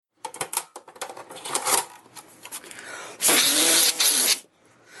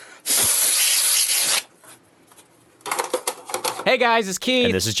Hey guys, it's Keith.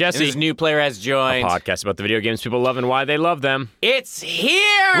 And this is Jesse. And this new player has joined. A podcast about the video games people love and why they love them. It's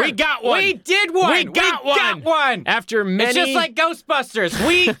here! We got one! We did one! We got one! After many... It's just like Ghostbusters.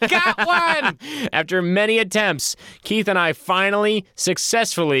 We got one! After many attempts, Keith and I finally,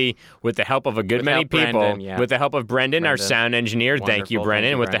 successfully, with the help of a good many people, Brendan, with the help of Brendan, our sound engineer, thank you,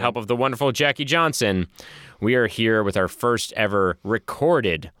 Brendan, with the help of the wonderful Jackie Johnson, we are here with our first ever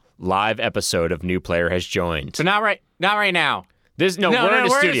recorded live episode of New Player Has Joined. So not right now. We're in the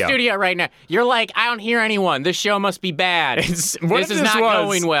we're studio. in the studio right now. You're like, I don't hear anyone. This show must be bad. This is not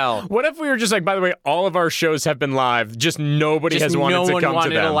going well. What if we were just like, by the way, all of our shows have been live, just nobody has wanted to come to them. No one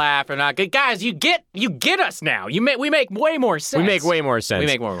wanted to laugh or not. Guys, you get us now. We make way more sense. We make way more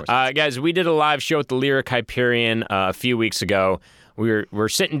sense. Guys, we did a live show at the Lyric Hyperion a few weeks ago. We're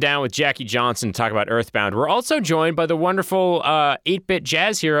sitting down with Jackie Johnson to talk about Earthbound. We're also joined by the wonderful 8-Bit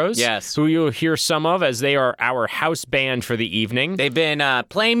Jazz Heroes, yes, who you'll hear some of as they are our house band for the evening. They've been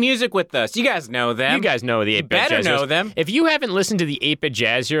playing music with us. You guys know them. You guys know the 8-Bit Jazz Heroes. You better know them. If you haven't listened to the 8-Bit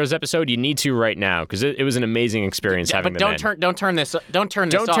Jazz Heroes episode, you need to right now because it was an amazing experience having them in. But don't turn this off. Don't turn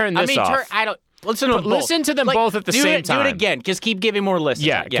this off. Listen to them both. Listen to them both at the same time. Do it again. Just keep giving more listens.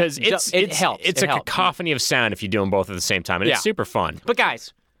 Yeah, because it helps. It's a cacophony of sound if you do them both at the same time, and it's super fun. But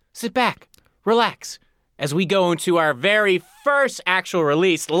guys, sit back, relax, as we go into our very first actual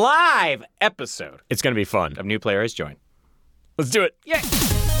release live episode. It's going to be fun. Of New Player Has Joined. Let's do it. Yay!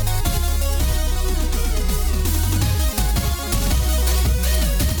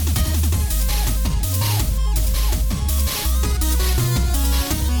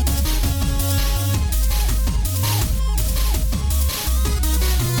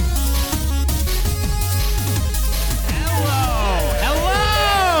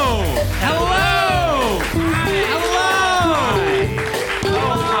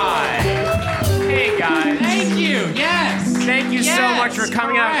 For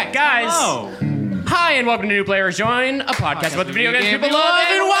coming out. Guys, hi and welcome to New Players Join, a podcast about the video games people love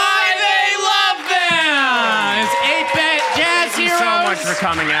and why they love them. It's 8-Bit Jazz Heroes. Thank you so much for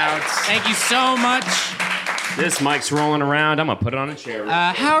coming out. Thank you so much. This mic's rolling around. I'm going to put it on a chair.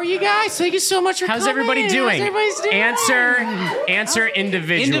 How are you guys? Thank you so much for coming. How's everybody doing? How's everybody's doing? Answer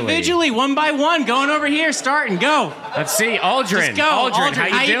individually. Individually, one by one. Going over here, starting, go. Let's see. Aldrin. Just go. Aldrin,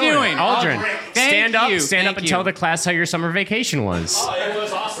 how you doing? Aldrin. Stand up and tell the class how your summer vacation was. Oh, it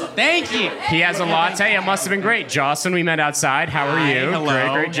was awesome. Thank you. He has a latte. It must have been great. Jocelyn, we met outside. How are you?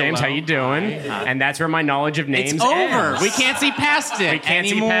 Hello. Great. James, how you doing? And that's where my knowledge of names It's over. ends. We can't see past it. We can't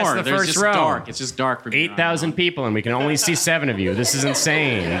anymore. see past the There's first just row. Dark. It's just dark for me. 8,000 people, and we can only see 7 of you. This is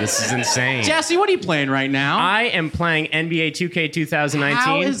insane. Jesse, what are you playing right now? I am playing NBA 2K 2019.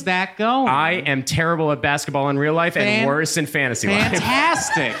 How is that going? I am terrible at basketball in real life and worse in fantasy life.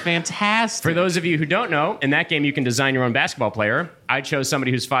 Fantastic. For those of you who don't know, in that game you can design your own basketball player. I chose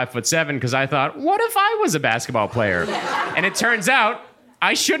somebody who's 5'7" because I thought, what if I was a basketball player? And it turns out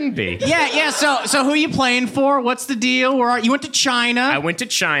I shouldn't be. Yeah. So who are you playing for? What's the deal? You went to China. I went to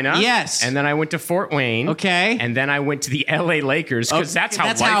China. Yes. And then I went to Fort Wayne. Okay. And then I went to the LA Lakers because that's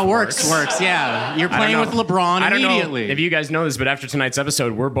how it works. Yeah. You're playing with LeBron immediately. I don't know if you guys know this, but after tonight's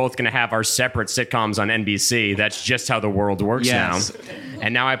episode, we're both going to have our separate sitcoms on NBC. That's just how the world works now.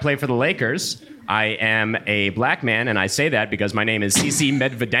 And now I play for the Lakers. I am a black man, and I say that because my name is CC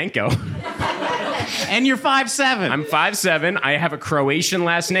Medvedenko. And you're 5'7". I'm 5'7". I have a Croatian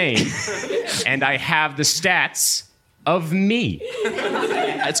last name, and I have the stats of me.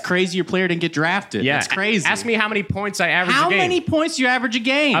 That's crazy your player didn't get drafted. Yeah. That's crazy. Ask me how many points I average a game. How many points do you average a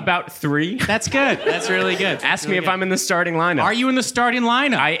game? About 3. That's good. That's really good. Ask me if I'm in the starting lineup. Are you in the starting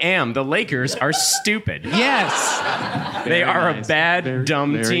lineup? I am. The Lakers are stupid. Yes. They are a bad,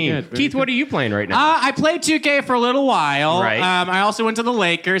 dumb team. Keith, what are you playing right now? I played 2K for a little while. Right. I also went to the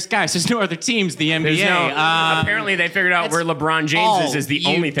Lakers. Guys, there's no other teams, the NBA. Apparently they figured out where LeBron James is the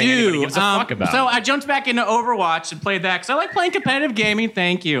only thing anybody gives a fuck about. So I jumped back into Overwatch and played that because I like playing competitive gaming.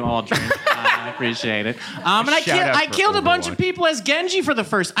 Thank you, Aldrin. I appreciate it. And I killed a bunch of people as Genji for the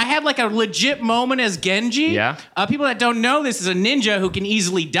first. I had like a legit moment as Genji. Yeah. People that don't know this is a ninja who can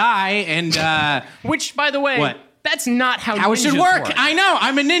easily die and which, by the way, what? That's not how it should work. I know.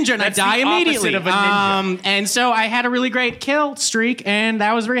 I'm a ninja and that's I die immediately. Of a ninja. And so I had a really great kill streak, and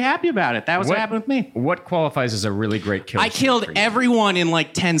I was very happy about it. That was what happened with me. What qualifies as a really great kill streak? I killed everyone in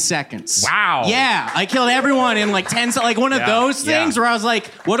like 10 seconds. Wow. Yeah, I killed everyone in like 10 seconds. Like one of those things where I was like,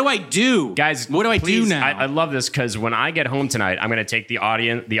 what do I do? Guys, what do I do now? I love this because when I get home tonight, I'm going to take the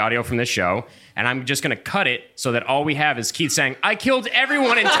audio from this show and I'm just going to cut it so that all we have is Keith saying, I killed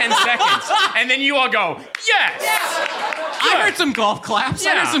everyone in 10 seconds. And then you all go, yes! I heard some golf claps.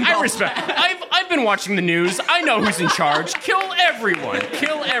 Yeah, I heard some golf respect. I've been watching the news. I know who's in charge. Kill everyone.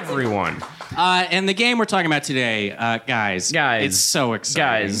 Kill everyone. And the game we're talking about today, guys, it's so exciting.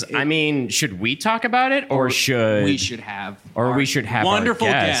 Guys, I mean, should we talk about it, or should we should have wonderful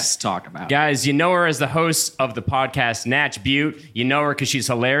our guests talk about it? Guys, you know her as the host of the podcast Natch Butte. You know her because she's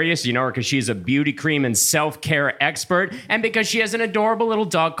hilarious. You know her because she's a beauty cream and self-care expert, and because she has an adorable little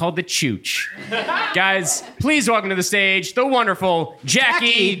dog called the Chooch. Guys, please welcome to the stage the wonderful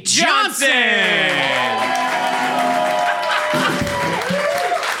Jackie Johnson.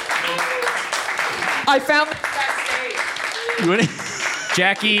 I found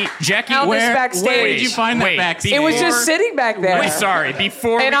Jackie, where did you find that backstage? it was just sitting back there. Sorry,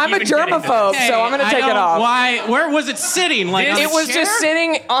 before. And I'm a germaphobe, so I'm going to take it off. Why? Where was it sitting? Like it was just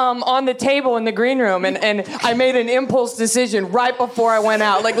sitting on the table in the green room, and I made an impulse decision right before I went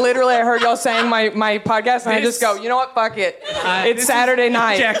out. Like literally, I heard y'all saying my podcast, and I just go, you know what? Fuck it. It's Saturday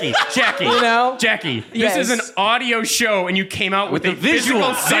night. Jackie. You know, Jackie. Yes. This is an audio show, and you came out with a visual.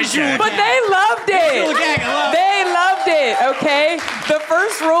 But they loved it. They loved it. Okay. The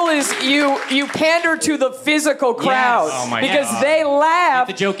first rule is you pander to the physical crowd because they laugh,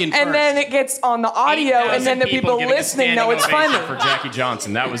 the joke in and first. then it gets on the audio, and then the people listening know it's funny. For Jackie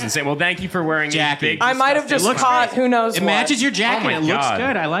Johnson, that was insane. Well, thank you for wearing Jackie. Big, I might have just caught who knows It what. matches your jacket. Oh my it looks God.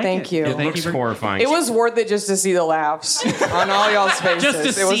 good. I like Thank it. you. It looks horrifying. It was worth it just to see the laughs on all y'all's faces.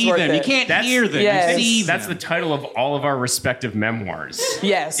 Just to it was see worth them. it. You can't hear them. Yes. You see them. That's the title of all of our respective memoirs.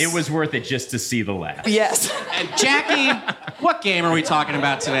 Yes. It was worth it just to see the laugh. Yes. Jackie, what game are we talking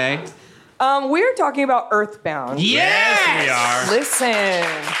about today? We're talking about Earthbound. Yes, we are. Listen.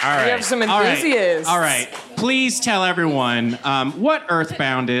 All right. We have some enthusiasts. All right. Please tell everyone what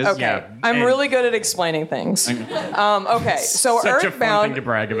Earthbound is. Okay. Yeah, I'm and- really good at explaining things. Okay. So Such a fun thing Earthbound. to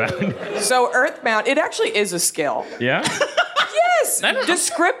brag about. So Earthbound, it actually is a skill. Yeah? Yes.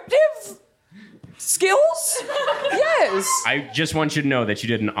 Descriptive skills? Yes. I just want you to know that you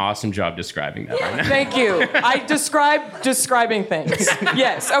did an awesome job describing that right now. Thank you. I describing things.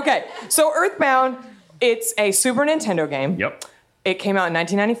 Yes. Okay. So Earthbound, it's a Super Nintendo game. Yep. It came out in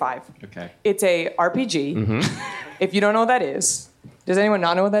 1995. Okay. It's a RPG. If you don't know what that is, does anyone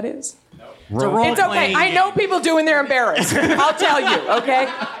not know what that is? It's a role-playing It's okay. I know people do and they're embarrassed. I'll tell you, okay?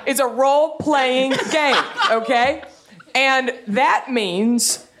 It's a role-playing game, okay? And that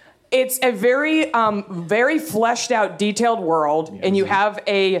means it's a very, very fleshed out, detailed world, and you have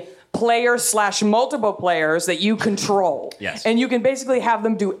a player / multiple players that you control. Yes. And you can basically have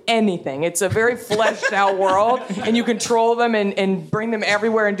them do anything. It's a very fleshed out world, and you control them and bring them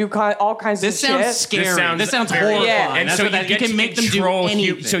everywhere and do all kinds This of sounds shit. scary. This sounds very- horrifying. Yeah. And That's so what you can make them do control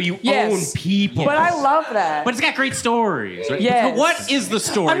anything. so you Yes. own people. But I love that. But it's got great stories. Right? Yes. What is the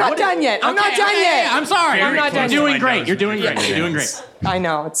story? I'm not What done yet. I'm not done yet. I'm sorry. I'm not done You're doing yet. great. You're doing great. You're doing great. I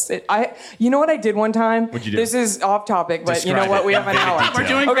know. You know what I did one time? What'd you do? This is off topic, but you know Describe what? it We in have an vivid hour. detail. We're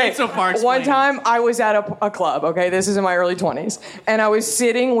doing Okay, great so far. One Explain. time I was at a club, okay? This is in my early 20s. And I was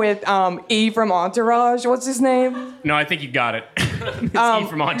sitting with E from Entourage. What's his name? No, I think you got it. It's E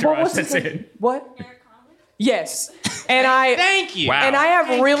from What Entourage. was his That's name? it. What? Yes. And I Thank you. Wow. and I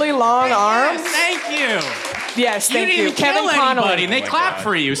have really long arms. Thank you. Yes, You thank didn't you. even Kevin kill anybody, Connolly. and they clapped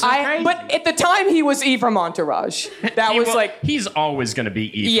for you. So crazy. But at the time he was E from Entourage. That was like he's always going to be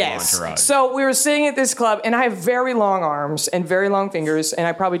E yes. from Entourage. So we were sitting at this club, and I have very long arms and very long fingers, and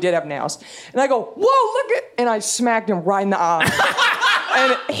I probably did have nails. And I go, whoa, look at, and I smacked him right in the eye.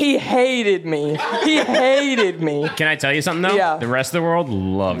 And he hated me. He hated me. Can I tell you something though? Yeah. The rest of the world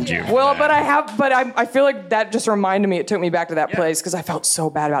loved you. for Well, that. but I feel like that just reminded me. It took me back to that place because I felt so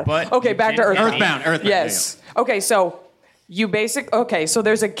bad about it. But okay, you back to did get Earthbound. Earthbound. Yes. Okay, so so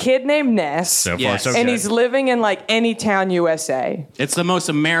there's a kid named Ness. So far, Yes. so and good. he's living in like any town, USA. It's the most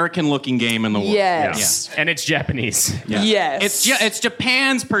American-looking game in the world. Yes. And it's Japanese. Yeah. Yes. It's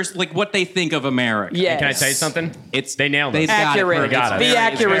Japan's like what they think of America. Yes. Can I tell you something? They nailed They've it. got Accurate. It. got it. The It's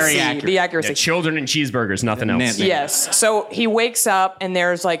accuracy. very accurate. The accuracy. Yeah, children and cheeseburgers, nothing else. Yeah. Yes. So he wakes up and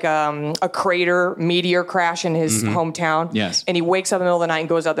there's like a crater meteor crash in his hometown. Yes. And he wakes up in the middle of the night and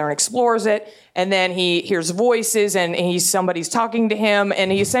goes out there and explores it. And then he hears voices and somebody's talking to him.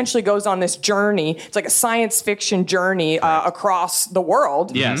 And he essentially goes on this journey. It's like a science fiction journey across the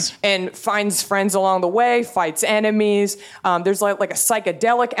world. Yes. And finds friends along the way, fights enemies. There's like a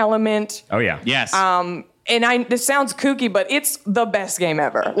psychedelic element. Oh yeah. Yes. And this sounds kooky, but it's the best game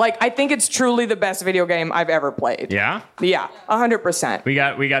ever. Like, I think it's truly the best video game I've ever played. Yeah. Yeah, 100%. We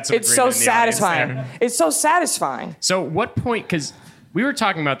got some. It's so agreement in the audience satisfying. there. It's so satisfying. So what point? Because we were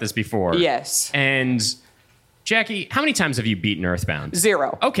talking about this before. Yes. And Jackie, how many times have you beaten Earthbound?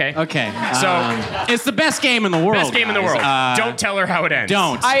 0. Okay. Okay. So it's the best game in the world. best game in the world. Don't tell her how it ends.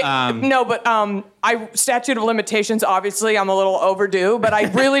 Don't. I statute of limitations, obviously, I'm a little overdue, but I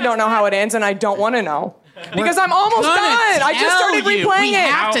really don't know how it ends, and I don't want to know. Because I'm almost done. I just started replaying we it.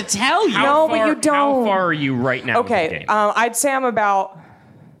 have to tell you. No, but you don't. How far are you right now? Okay, With the game? I'd say I'm about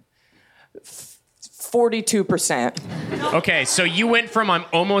 42%. Okay, so you went from I'm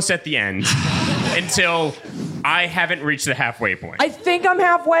almost at the end until I haven't reached the halfway point. I think I'm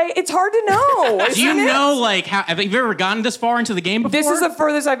halfway. It's hard to know. Do you know, like, have you ever gotten this far into the game before? This is the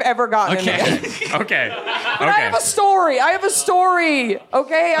furthest I've ever gotten in the game. Okay. But I have a story.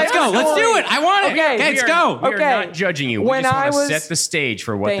 Okay? Let's go. Let's do it. I want it. Okay. Let's go. We are not judging you. We just want to set the stage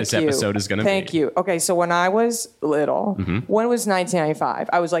for what this episode is going to be. Thank you. Okay, so when I was little, when it was 1995,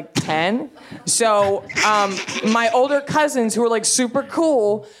 I was like 10. So my older cousins who were like super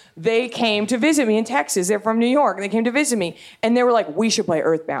cool, they came to visit me in Texas. They're from New York. And they came to visit me. And they were like, we should play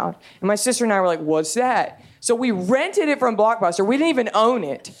Earthbound. And my sister and I were like, what's that? So we rented it from Blockbuster. We didn't even own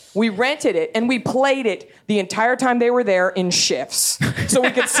it. We rented it, and we played it the entire time they were there in shifts, so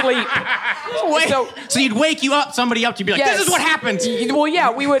we could sleep. So you'd wake somebody up, to be like, Yes. this is what happened. Well, yeah,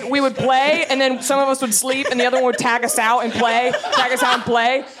 we would play, and then some of us would sleep, and the other one would tag us out and play.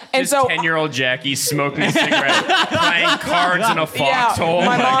 And Just so 10-year-old Jackie smoking a cigarette, playing cards in a foxhole.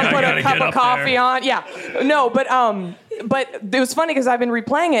 my mom I put gotta a cup get of up coffee there. on. Yeah, no, but it was funny because I've been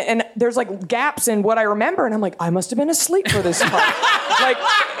replaying it, and there's like gaps in what I remember, and I'm like, I must have been asleep for this part. Like,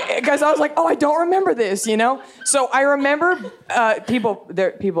 because I was like, oh, I don't remember this, you know. So I remember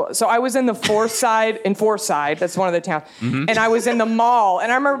people. So I was in the Forsyth. That's one of the towns, and I was in the mall,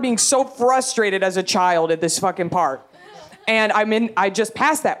 and I remember being so frustrated as a child at this fucking part, and I just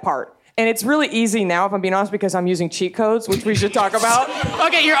passed that part. And it's really easy now, if I'm being honest, because I'm using cheat codes, which we should talk about.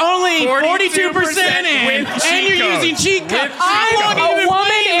 Okay, you're only 42% in, and you're using cheat codes. I'm a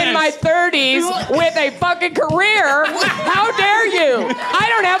woman in my 30s with a fucking career. How dare you? I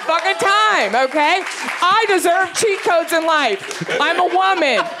don't have fucking time, okay? I deserve cheat codes in life. I'm a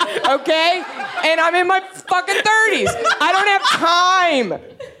woman, okay? And I'm in my fucking 30s. I don't have time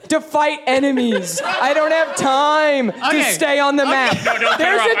to fight enemies. I don't have time to stay on the map. No, don't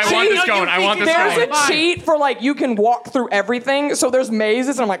there's a cheat. I want this going. There's a cheat for like you can walk through everything. So there's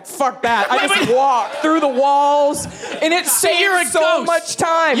mazes, and I'm like, fuck that. I just walk through the walls, and it saves so much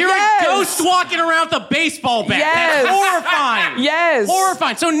time. You're a ghost walking around with a baseball bat. Yes. That's horrifying. Yes.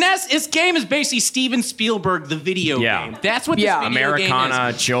 Horrifying. So this game is basically Steven Spielberg, the video game. That's what this video Americana,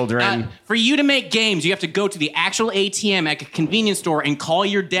 game is. children. For you to make games, you have to go to the actual ATM at a convenience store and call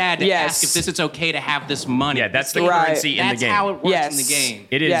your dad to ask if it's okay to have this money. Yeah, that's the currency in the game. That's how it works in the game.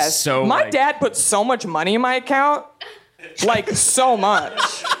 It is so. My dad put so much money in my account, like so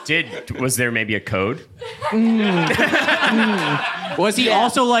much. Was there maybe a code? Was he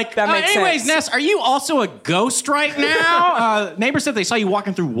also like? That makes anyways, sense. Ness, are you also a ghost right now? Neighbors said they saw you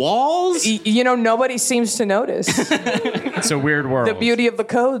walking through walls. You know, nobody seems to notice. It's a weird world. The beauty of the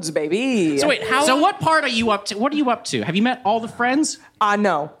codes, baby. So wait, So what part are you up to? What are you up to? Have you met all the friends?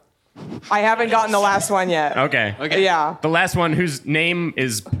 No. I haven't gotten the last one yet. Okay. Yeah. The last one whose name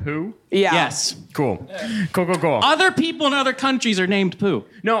is Pooh? Yeah. Yes. Cool. Other people in other countries are named Pooh.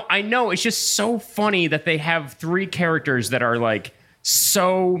 No, I know. It's just so funny that they have 3 characters that are like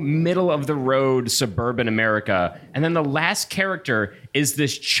so middle of the road suburban America. And then the last character is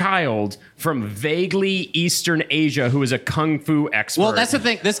this child from vaguely Eastern Asia who is a kung fu expert. Well, that's the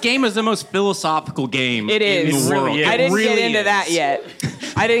thing. This game is the most philosophical game It is. in the world. Really is. I didn't get really into is. that yet.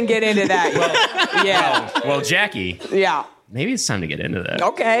 I didn't get into that yet. Well, Jackie, Yeah. maybe it's time to get into that.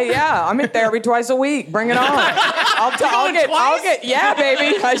 Okay, yeah. I'm in therapy twice a week. Bring it on. I'll get, yeah,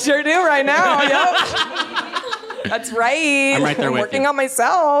 baby. I sure do right now. Yep. That's right. I'm right there with working you. on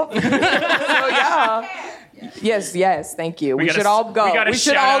myself. So, yeah. Yes, thank you. We should all go. We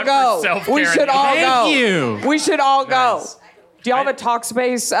should all go. We should all go. Thank you. We should all go. Nice. Do y'all have a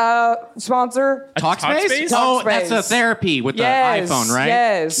Talkspace sponsor? Talkspace? Oh, that's a therapy with the iPhone, right?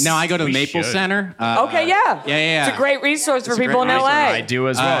 Yes. No, I go to the We Maple should. Center. Okay, yeah. Yeah. It's a great resource for It's a people in great LA. I do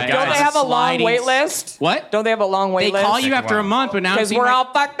as well. Don't Don't Guys, they have a long sliding- wait list? What? Don't they have a long wait They list? call you after a month, but now Because it seems we're like-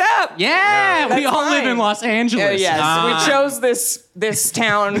 all fucked up. Yeah, we That's all live fine. in Los Angeles. Yes, we chose this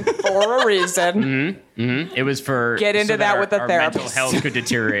town for a reason. It was for Get into that with a our mental therapist. health could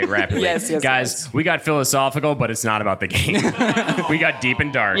deteriorate rapidly. Yes, Guys, yes. we got philosophical, but it's not about the game. We got deep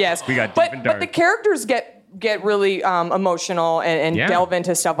and dark. Yes, we got deep but and dark. the characters get really emotional and Yeah. delve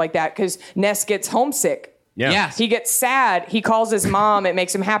into stuff like that because Ness gets homesick. yeah. Yes. He gets sad. He calls his mom. It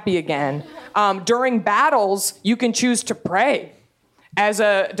makes him happy again. During battles, you can choose to pray. as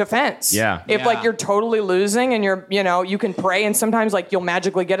a defense. Yeah. If like you're totally losing and you can pray and sometimes like you'll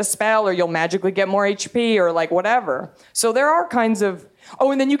magically get a spell or you'll magically get more HP or like whatever. So there are kinds of,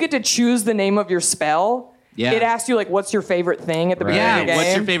 and then you get to choose the name of your spell. Yeah. It asks you like, what's your favorite thing at the beginning of the game?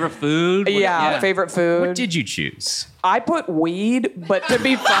 What's your favorite food? Favorite food. What did you choose? I put weed, but to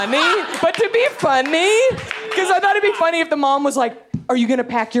be funny, because I thought it'd be funny if the mom was like, "Are you gonna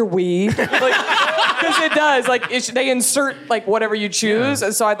pack your weed?" Because it does. Like they insert like whatever you choose,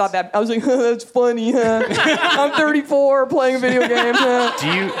 and so I thought that I was like, "That's funny." Huh? I'm 34, playing a video game. Huh?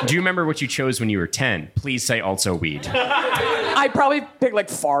 Do you remember what you chose when you were 10? Please say also weed. I probably picked like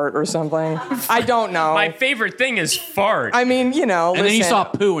fart or something. I don't know. My favorite thing is fart. I mean, And then you saw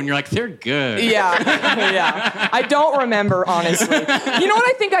poo, and you're like, "They're good." Yeah. I don't remember, honestly. You know what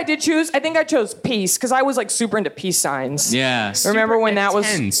I think I did choose? I think I chose peace, because I was like super into peace signs. Yeah. Remember when that was...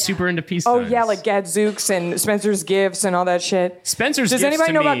 super into peace Oh, signs. yeah, like Gadzooks and Spencer's Gifts and all that shit. Spencer's Does Gifts anybody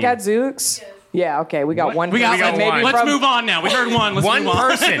to know me- about Gadzooks? Yeah, okay, we got one. We got person, one. maybe Let's from- move on now. We heard one. Let's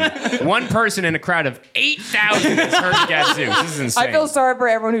move on. One person in a crowd of 8,000 has heard Gadzooks. This is insane. I feel sorry for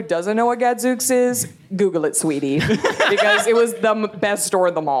everyone who doesn't know what Gadzooks is. Google it, sweetie. Because it was the best store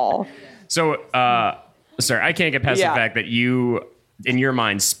in the mall. So, sorry, I can't get past the fact that you, in your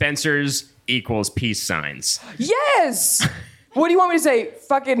mind, Spencer's equals peace signs. Yes! What do you want me to say?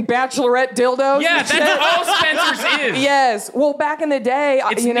 Fucking bachelorette dildos? Yeah, that's all Spencer's is. Yes. Well, back in the day,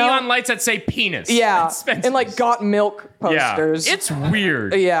 It's neon lights that say penis. Yeah. That's Spencer's. And like got milk posters. Yeah. It's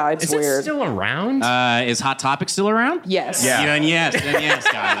weird. Yeah, it's is weird. It still around? Is Hot Topic still around? Yes. Yeah. Then yes,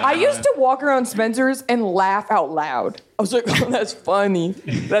 guys. I used to walk around Spencer's and laugh out loud. I was like, oh, that's funny.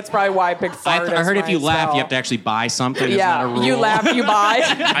 That's probably why I picked fart. I heard as if you my laugh, spell. you have to actually buy something. Isn't that a Yeah, rule? you laugh, you buy.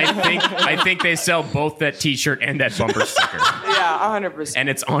 I think they sell both that T-shirt and that bumper sticker, Yeah, 100%. and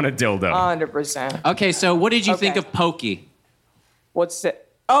it's on a dildo. 100%. Okay, so what did you think Okay. of Pokey? What's it?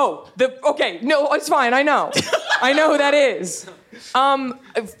 Oh, okay. No, it's fine. I know. I know who that is.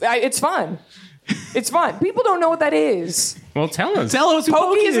 It's fun. It's fun. People don't know what that is. Well, tell us. Tell us who Pokey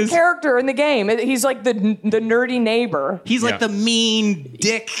Pokey is a character in the game. He's like the nerdy neighbor. He's like Yeah. the mean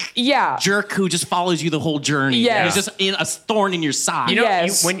dick Yeah. jerk who just follows you the whole journey. Yes. He's just a thorn in your side. You know,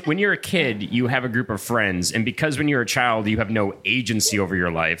 Yes. when you're a kid, you have a group of friends, and because when you're a child, you have no agency over your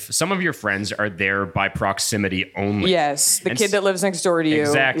life. Some of your friends are there by proximity only. Yes, the And kid that lives next door to you.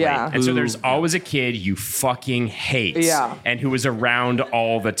 Exactly. Yeah. And so there's always a kid you fucking hate. Yeah. And who is around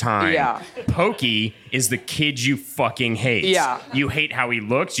all the time. Yeah. Pokey is the kid you fucking hate. Yeah. You hate how he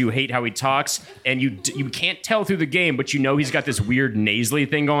looks, you hate how he talks, and you can't tell through the game, but you know he's got this weird nasally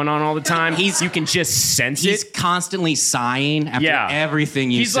thing going on all the time. You can just sense He's it. constantly sighing after everything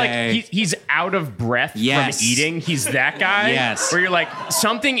you he's say. Like he's out of breath Yes. from eating. He's that guy. Yes. Where you're like,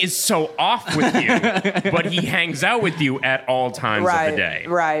 something is so off with you, but he hangs out with you at all times of the day.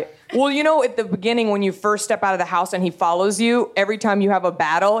 Right. Well, you know, at the beginning, when you first step out of the house and he follows you, every time you have a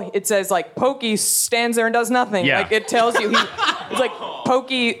battle, it says like Pokey stands there and does nothing. Yeah. Like it tells you it's like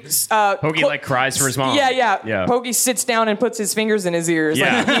Pokey. Pokey like cries for his mom. Yeah. Pokey sits down and puts his fingers in his ears.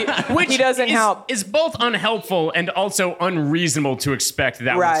 Yeah. Like he doesn't help. Is both unhelpful and also unreasonable to expect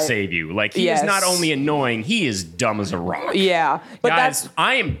that Right. would save you. Like he Yes. is not only annoying, he is dumb as a rock. Yeah, but Guys, that's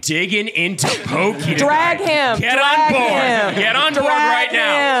I am digging into Pokey. drag tonight. him. Get drag on board. Him. Get on board Drag right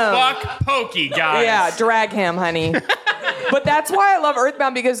now. him. Fuck Pokey, guys. Yeah, drag him, honey. But that's why I love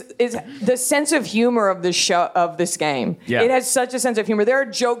Earthbound, because it's the sense of humor of this show, of this game. Yeah. It has such a sense of humor. There are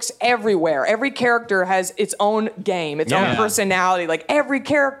jokes everywhere. Every character has its own game, its own personality. Like every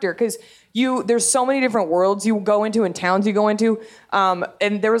character, because there's so many different worlds you go into and towns you go into.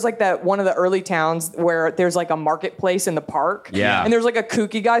 And there was like that one of the early towns where there's like a marketplace in the park. Yeah. And there's like a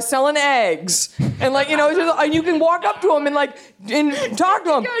kooky guy selling eggs. And like, and you can walk up to him and talk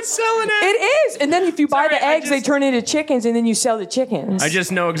to him. Guy's selling eggs. It is. And then if you buy Sorry, the eggs, they turn into chickens, and then you sell the chickens. I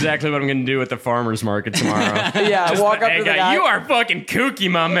just know exactly what I'm going to do at the farmer's market tomorrow. Yeah, walk up Hey, to the guy, guy. you are fucking kooky,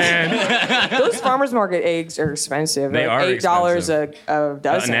 my man. Those farmers market eggs are expensive. They They're are $8 a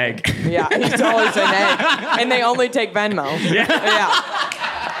dozen. An egg. Yeah, $8 an egg, and they only take Venmo. Yeah.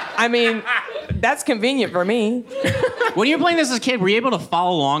 I mean, that's convenient for me. When you were playing this as a kid, were you able to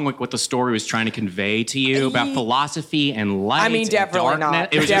follow along with what the story was trying to convey to you about philosophy and light? I mean, definitely and darkness?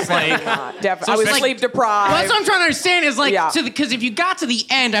 not. It was Definitely just like. not. Definitely. So I was it's like- sleep deprived. Well, that's what I'm trying to understand is like, Yeah. because if you got to the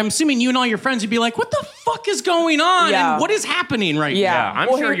end, I'm assuming you and all your friends would be like, what the fuck is going on? Yeah. And what is happening right Yeah. Yeah, I'm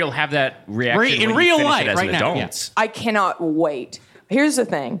Well, sure here- you'll have that reaction In when real you finish life, it as right an now, adult. yeah. I cannot wait. Here's the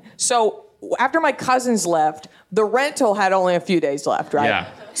thing. So after my cousins left, the rental had only a few days left, right? Yeah.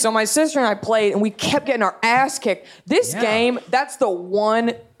 So my sister and I played, and we kept getting our ass kicked. This game, that's the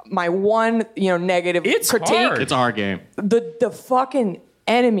one my one, negative critique. Hard. It's our game. The fucking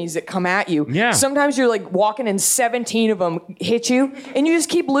enemies that come at you. Yeah. Sometimes you're like walking and 17 of them hit you and you just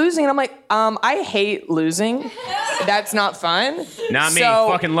keep losing. And I'm like, I hate losing. That's not fun. Not me.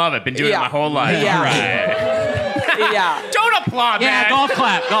 Fucking love it. Been doing it my whole life. Yeah. All right. Yeah. Don't applaud Yeah, that. golf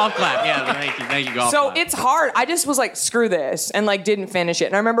clap. Yeah, thank you, golf So clap. it's hard. I just was like, screw this, and like didn't finish it.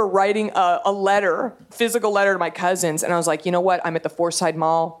 And I remember writing a letter, physical letter to my cousins, and I was like, you know what? I'm at the Forsyth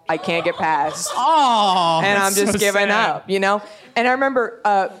Mall. I can't get past. Oh, And I'm just so giving sad. up, And I remember,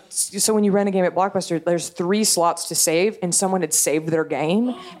 so when you rent a game at Blockbuster, there's 3 slots to save, and someone had saved their game.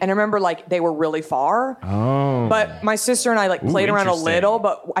 And I remember, like, they were really far. Oh. But my sister and I, like, played around a interesting. little,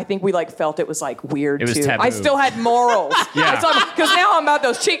 but I think we, like, felt it was, like, weird, It was too. taboo. I still had morals. Yeah. Because now I'm about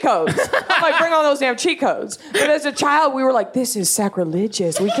those cheat codes. I'm like, bring on those damn cheat codes. But as a child, we were like, this is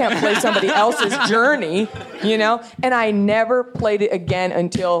sacrilegious. We can't play somebody else's journey, And I never played it again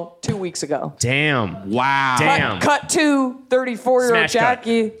until 2 weeks ago. Damn. wow. Damn. Cut to 34-year-old Smash cut.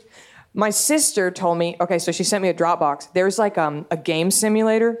 Jackie. My sister told me, okay, so she sent me a Dropbox. There's like a game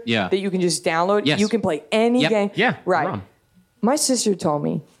simulator that you can just download. Yes. You can play any game. Yeah, Right. wrong. My sister told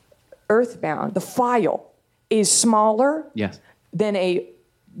me Earthbound, the file, is smaller Yes. than a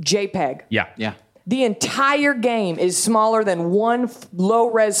JPEG. Yeah. Yeah. The entire game is smaller than one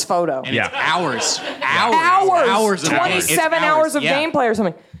low-res photo. And Yeah. it's hours. Hours of 27 game. It's hours of yeah. gameplay or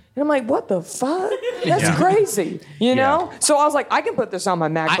something. And I'm like, what the fuck? That's crazy, So I was like, I can put this on my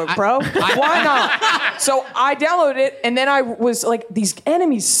MacBook Pro. Why not? So I downloaded it, and then I was like, these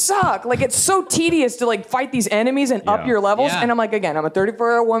enemies suck. Like, it's so tedious to like fight these enemies and up Yeah. your levels. Yeah. And I'm like, again, I'm a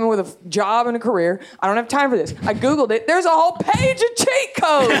 34-year-old woman with a job and a career. I don't have time for this. I Googled it. There's a whole page of cheat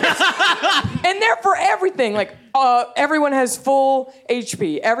codes. And they're for everything. Like, everyone has full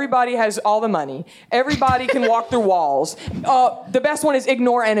HP. Everybody has all the money. Everybody can walk through walls. The best one is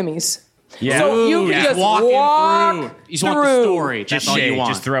ignore enemies. Yeah. So you Ooh, can yeah. just Walking walk through. You just want the story. That's Just all shade. you want.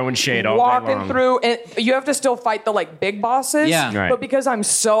 Just throwing shade all day walking long. through, and you have to still fight the like big bosses. Yeah. Right. But because I'm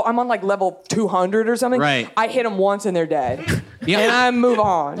on like level 200 or something. Right. I hit them once and they're dead. Yeah. And I move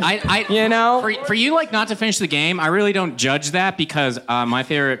on. For you, like, not to finish the game, I really don't judge that because my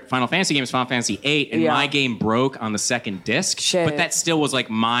favorite Final Fantasy game is Final Fantasy VIII, and Yeah. my game broke on the second disc. Shit. But that still was like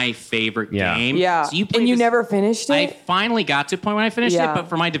my favorite game. Yeah. So you played and you this- never finished it? I finally got to a point when I finished Yeah. it, but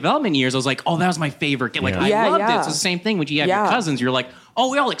for my development years, I was like, oh, that was my favorite game. Like, I Yeah, loved it. yeah. It's the same thing when you have Yeah. your cousins. You're like, oh,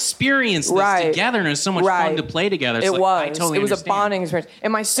 we all experienced this Right. together, and it was so much fun to play together. It So, like, was. I totally It was a understand. bonding experience.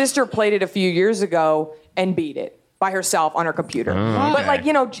 And my sister played it a few years ago and beat it by herself on her computer. But like,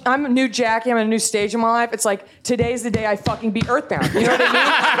 I'm a new Jackie. I'm in a new stage in my life. It's like, today's the day I fucking beat Earthbound. You know what I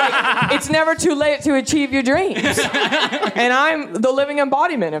mean? Like, it's never too late to achieve your dreams. And I'm the living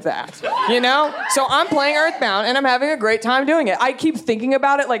embodiment of that, So I'm playing Earthbound and I'm having a great time doing it. I keep thinking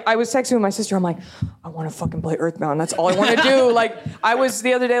about it. Like, I was texting with my sister. I'm like, I want to fucking play Earthbound. That's all I want to do. Like, I was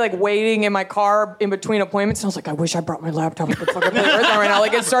the other day, like, waiting in my car in between appointments. And I was like, I wish I brought my laptop. I could fucking play Earthbound right now.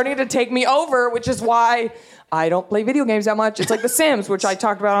 Like, it's starting to take me over, which is why I don't play video games that much. It's like The Sims, which I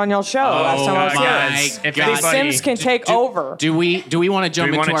talked about on y'all's show last time I was guys, here. if The anybody- Sims can take over. Do we want to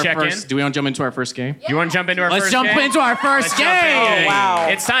jump we into wanna our check first? in? Do we want to jump into our first game? You want to jump into our Let's first jump game? into our first Let's jump game. in. Oh, wow.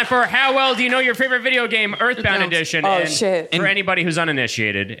 It's time for How Well Do You Know Your Favorite Video Game, Earthbound Edition. Oh, and shit. For anybody who's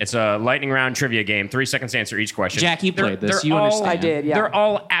uninitiated, it's a lightning round trivia game. 3 seconds to answer each question. Jack, you played this. they're You all- understand. I did, yeah. They're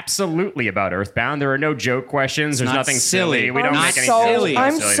all absolutely about Earthbound. There are no joke questions. There's not nothing silly. We don't Not make any silly.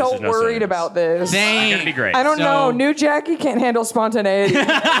 I'm silliness. so There's no worried silliness. about this. It's gonna be great. I don't know. New Jackie can't handle spontaneity.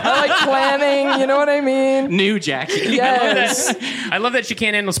 I like planning. You know what I mean? New Jackie. Yes. I love that she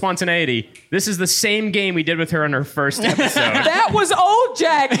can't handle spontaneity. This is the same game we did with her on her first episode. That was old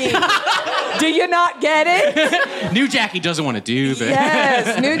Jackie. Do you not get it? New Jackie doesn't want to do this.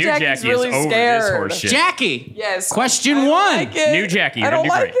 Yes. New New Jackie's Jackie really is over scared. this horse shit. Jackie. Yes. Question I don't one. like it. New Jackie, I you're don't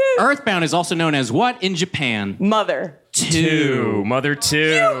gonna do like great. it. Earthbound is also known as what in Japan? Mother. Two. Mother 2.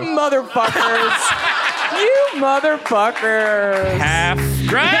 Motherfuckers. You motherfuckers. Half.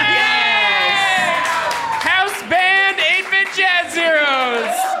 Right! House Band 8-Bit Jazz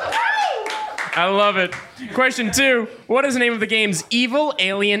Heroes. I love it. Question 2. What is the name of the game's evil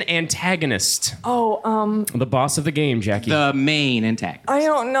alien antagonist? Oh, The boss of the game, Jackie. The main antagonist. I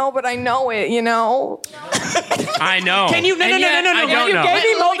don't know, but I know it, you know? I know. Can you? No. I don't you know. gave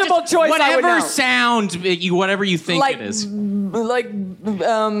me multiple choice, I would Whatever know. sound, whatever you think Like, it is. Bing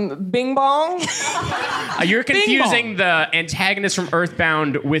Bong? You're confusing the antagonist from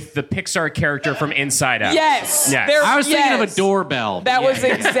Earthbound with the Pixar character from Inside Out. Yes. Yes. There- I was thinking of a yes. doorbell. That was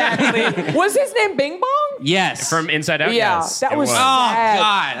exactly. Was his name Bing Bong? Yes. From Inside Out, Yeah, yes. that it was Oh, sad.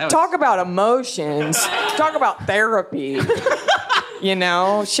 God, that was- Talk about emotions. Talk about therapy. You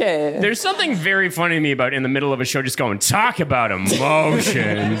know, shit. There's something very funny to me about in the middle of a show just going, talk about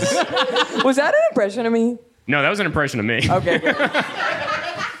emotions. Was that an impression of me? No, that was an impression of me. Okay, good.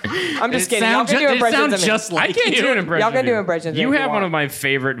 I'm just kidding. Y'all can do It impressions sounds of me. just like I can't you. do an impression. Y'all can of do impressions You if you have one want. of my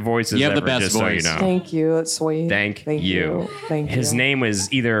favorite voices You have the ever, best just voice. so you know. Thank you. That's sweet. Thank you. Thank you. His name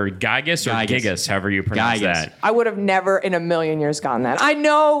was either Gygus or Gygus. Gigas, however you pronounce Gygus. that. I would have never in a million years gotten that. I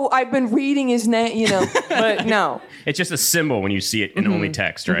know I've been reading his name, you know, but no. It's just a symbol when you see it in only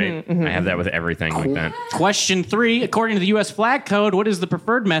text, right? I have that with everything like that. Question 3. According to the U.S. flag code, what is the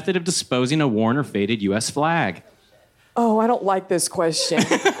preferred method of disposing a worn or faded U.S. flag? Oh, I don't like this question.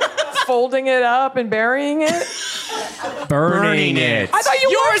 Folding it up and burying it? Burning it. I thought you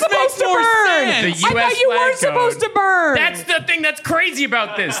weren't Yours supposed makes to more burn. sense. The I US thought you flag weren't supposed code. to burn. That's the thing that's crazy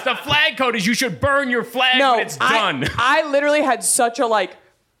about this. The flag code is you should burn your flag no, when it's done. I literally had such a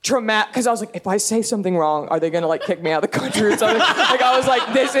traumatic, because I was like, if I say something wrong, are they gonna kick me out of the country or something? I was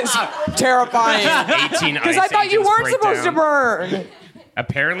like, this is terrifying. 18 Because I thought you weren't supposed to burn.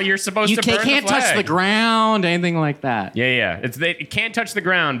 Apparently, you're supposed You to burn can't the flag. touch the ground, anything like that. Yeah. It can't touch the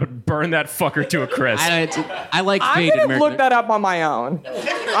ground, but burn that fucker to a crisp. I like I'm faded gonna American. look that up on my own.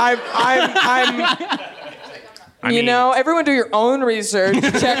 I You mean, know, everyone do your own research.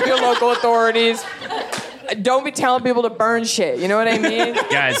 Check your local authorities. Don't be telling people to burn shit. You know what I mean?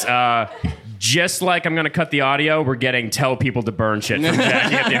 guys, just like I'm going to cut the audio, we're getting tell people to burn shit from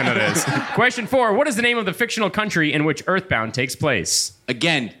Jackie at the end of this. Question 4. What is the name of the fictional country in which Earthbound takes place?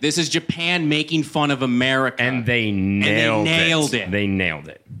 Again, this is Japan making fun of America. And they nailed it. They nailed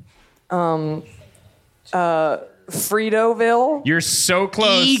it. Fridoville. You're so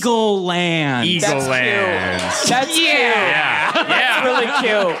close. Eagle Land. Eagle That's Land. cute. That's cute. Yeah. That's really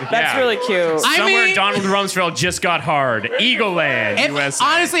cute. That's Yeah. really cute. Somewhere mean- Donald Rumsfeld just got hard. Eagle Land, USA.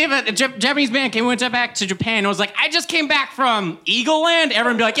 Honestly, if a Japanese band went back to Japan and was like, I just came back from Eagle Land,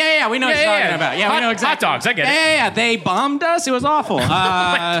 everyone would be like, yeah, we know what you're talking about. Yeah, we know exactly. Hot dogs, I get it. Yeah, they bombed us. It was awful.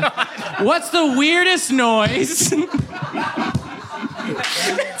 What's the weirdest noise?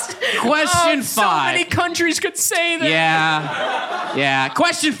 Question 5. So many countries could say that. Yeah.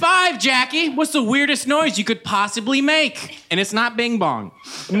 Question 5, Jackie. What's the weirdest noise you could possibly make? And it's not Bing Bong.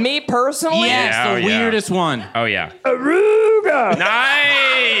 Me personally? Yes, Yeah, the oh, yeah. weirdest one. Oh, yeah. Aruga.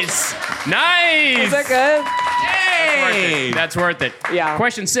 Nice. Is that good? Hey! That's worth it. Yeah.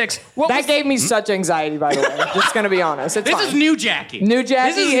 Question 6. That gave me such anxiety, by the way. Just gonna be honest. It's This fine. is new Jackie. New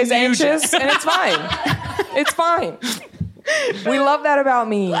Jackie This is new anxious, and it's fine. It's fine. We love that about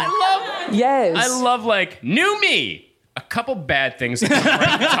me. Yes. I love new me. A couple bad things that come right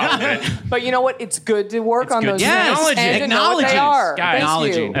at the top of it. But you know what? It's good to work It's on good those to things acknowledge it. and to know what they are. Guys, Thank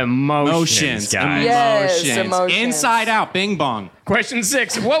acknowledging. you. Emotions, guys. Yes, emotions. Inside Out, Bing Bong. Question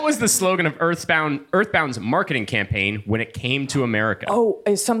 6. What was the slogan of Earthbound's marketing campaign when it came to America? Oh,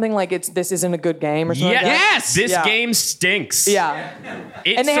 it's something like this isn't a good game or something like that? Yes! This Yeah. game stinks. Yeah.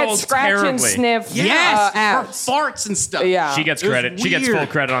 It And they had sold scratch terribly. and sniff Yes! ads. For farts and stuff. Yeah. She gets It was credit. She gets weird. full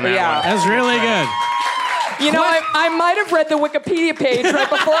credit on that Yeah. one. That's really good. You know, I might have read the Wikipedia page right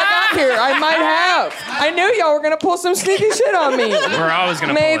before I got here. I might have. I knew y'all were going to pull some sneaky shit on me. We're always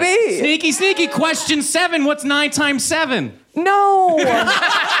going to Maybe. Sneaky. Question 7. What's 9 times 7? No.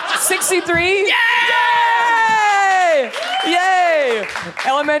 63? Yay! Yay!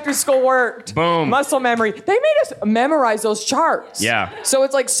 Elementary school worked. Boom. Muscle memory. They made us memorize those charts. Yeah. So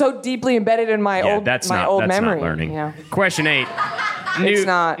it's so deeply embedded in my old that's old memory. not learning. Yeah. Question 8. It's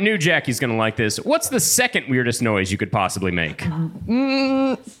not. New Jackie's going to like this. What's the second weirdest noise you could possibly make?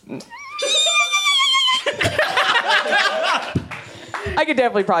 I could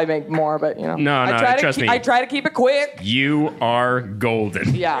definitely probably make more, but No, trust me. I try to keep it quick. You are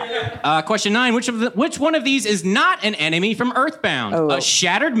golden. Yeah. Question 9. Which one of these is not an enemy from Earthbound? Oh. A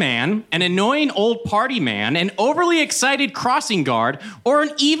shattered man, an annoying old party man, an overly excited crossing guard, or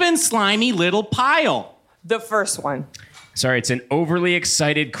an even slimy little pile? The first one. Sorry, it's an overly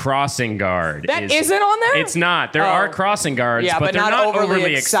excited crossing guard. That isn't on there? It's not. There are crossing guards, Yeah, but but they're not not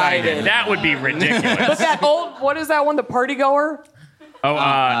overly excited. excited. That would be ridiculous. But that old, what is that one? The party goer?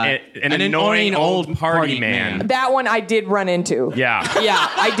 An annoying old party man. That one I did run into. Yeah. Yeah,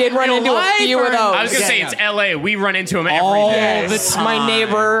 I did run into a few of those. I was going to say, it's LA. We run into him every All day. the It's my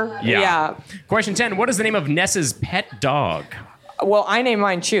neighbor. Yeah. Question 10. What is the name of Ness's pet dog? Well, I named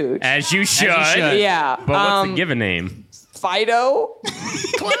mine Chooch. As you should. Yeah. But what's the given name? Fido?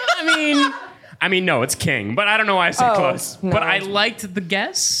 I mean, no, it's King, but I don't know why I said close. no. But I liked the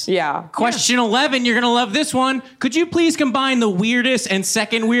guess. Yeah. Question 11. You're going to love this one. Could you please combine the weirdest and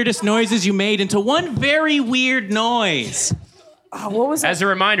second weirdest noises you made into one very weird noise? What was that? As a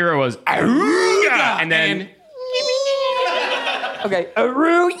reminder, it was "Aruga," and then Okay.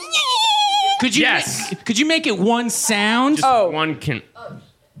 Aroo. Could you? Yes. Could you make it one sound? One can.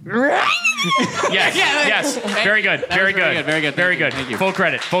 Yes. Very good. Very good. Very good. Very good. Thank you. Full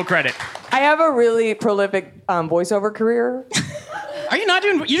credit. Full credit. I have a really prolific voiceover career. Are you not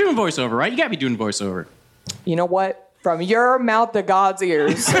doing? You're doing voiceover, right? You gotta be doing voiceover. You know what? From your mouth to God's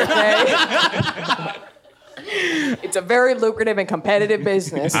ears, okay? It's a very lucrative and competitive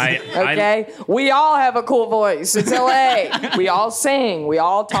business, okay? We all have a cool voice. It's LA. We all sing. We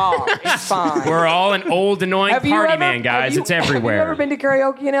all talk. It's fine. We're all an old, annoying party man, guys. It's everywhere. Have you ever been to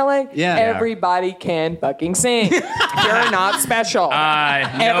karaoke in LA? Yeah. Everybody can fucking sing. You're not special.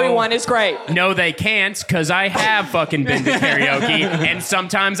 Everyone is great. No, they can't, because I have fucking been to karaoke, and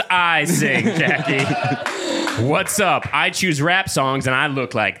sometimes I sing, Jackie. What's up? I choose rap songs, and I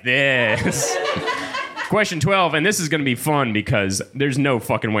look like this. Question 12, and this is going to be fun because there's no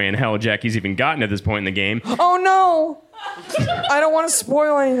fucking way in hell Jackie's even gotten to this point in the game. Oh, no. I don't want to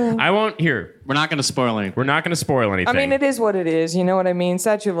spoil anything. I won't. Here. We're not gonna spoil anything. We're not going to spoil anything. I mean, it is what it is. You know what I mean?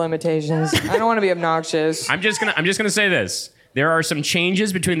 Statute of limitations. I don't want to be obnoxious. I'm just gonna say this. There are some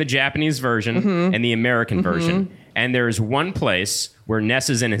changes between the Japanese version and the American version. And there's one place where Ness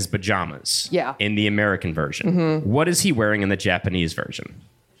is in his pajamas. Yeah. In the American version. What is he wearing in the Japanese version?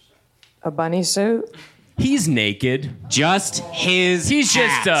 A bunny suit? He's naked. Just his. He's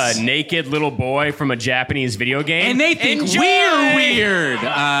hat. just a naked little boy from a Japanese video game. And they think Enjoy! we're weird.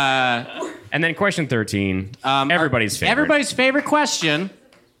 And then question 13. Everybody's favorite. Everybody's favorite question.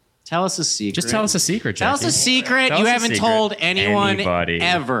 Tell us a secret. Just tell us a secret, Jackie. Tell us a secret Tell you us a haven't secret. told anyone Anybody.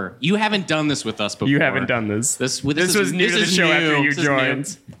 ever. You haven't done this with us before. You haven't done this. This was is- new this to the is show new. after you This is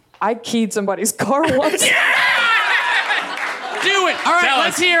joined. I keyed somebody's car once. Do it. All right,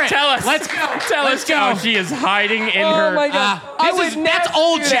 let's hear it. Tell us. Let's go. Tell Let's us go. how she is hiding in Oh her. my God. That's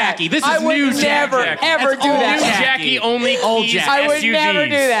old Jackie. This is I would new never, Jackie. ever That's do old that. Jackie only Old keys Jackie. I would SUVs. never do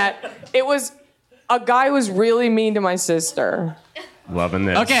that. It was, a guy was really mean to my sister. Loving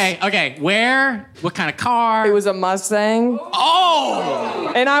this. Okay. Where? What kind of car? It was a Mustang.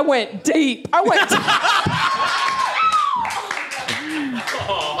 Oh! And I went deep. I went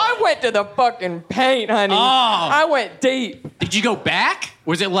to the fucking paint, honey. Oh. I went deep. Did you go back?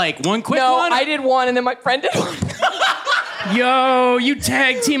 Was it like one quick No, one? I did one, and then my friend did one. Yo, you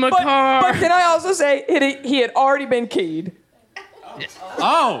tag team a car. But can I also say, he had already been keyed.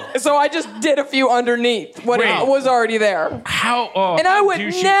 Oh. So I just did a few underneath what Wait. was already there. How? Oh, And I how would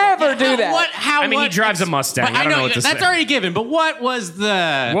douchey. never do that. I mean, he drives a Mustang. But I don't know what to that's say. already given. But what was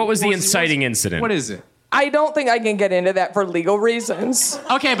the? What was the inciting incident? What is it? I don't think I can get into that for legal reasons.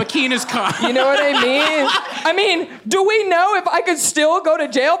 Okay, but key in his car. You know what I mean? I mean, do we know if I could still go to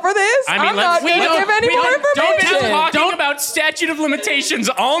jail for this? I mean, I'm not going to give any more Don't be information. talking about statute of limitations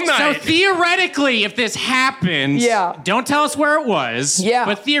all So night. theoretically, if this happened, Yeah. don't tell us where it was. Yeah.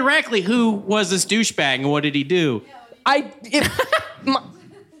 But theoretically, who was this douchebag and what did he do?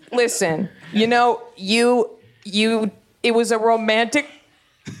 Listen, you know, it was a romantic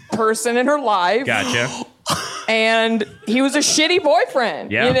person in her life. Gotcha. And he was a shitty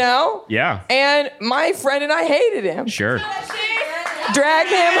boyfriend, Yeah. you know? Yeah. And my friend and I hated him. Sure. Drag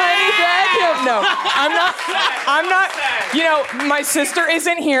him, honey, drag him. No, I'm not, you know, my sister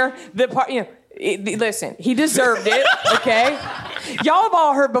isn't here. Listen, he deserved it, okay? Y'all have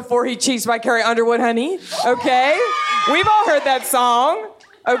all heard Before He Cheats by Carrie Underwood, honey, okay? We've all heard that song,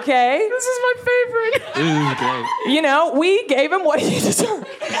 okay? This is my favorite. You know, we gave him what he deserved.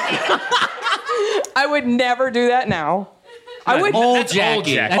 I would never do that now. I would. Old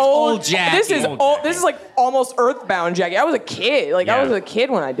Jackie. That's Old old Jackie. This is Old old. Jackie. This is like almost Earthbound Jackie. I was a kid. Like I Yeah. was a kid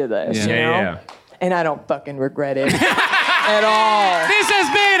when I did this. Yeah. You know? Yeah. And I don't fucking regret it at all. This has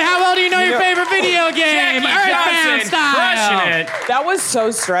been How Well Do You Know Your Favorite Video Game? Jackie Earthbound Johnson, style. crushing it. That was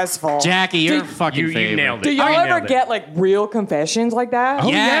so stressful. Jackie, you're Did- fucking You favorite. nailed it. Do y'all You ever nailed it. get like real confessions like that? Oh,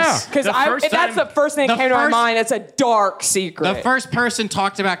 Yes. yeah. Because The first that's time- the first thing that the came to my first- mind. It's a dark secret. The first person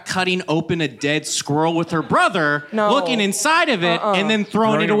talked about cutting open a dead squirrel with her brother, No. looking inside of it, and then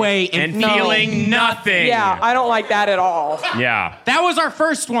throwing it away and feeling feeling nothing. Yeah, I don't like that at all. Yeah. That was our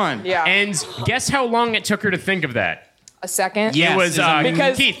first one. Yeah. And guess how long it took her to think of that? A second? Yeah. It was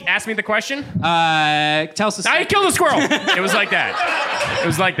Because- Keith. Ask me the question. Tell us. I killed a squirrel. It was like that. It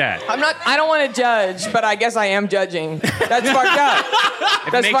was like that. I don't want to judge, but I guess I am judging. That's fucked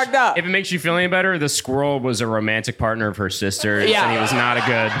up. That's fucked up. If it makes you feel any better, the squirrel was a romantic partner of her sister's, Yeah. and he was not a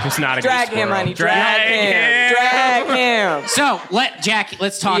good. Drag good him, squirrel. honey. Drag him. Drag him. So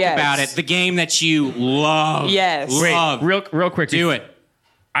let's talk Yes. about it. The game that you love. Yes. Wait, Love. real quick. Do it.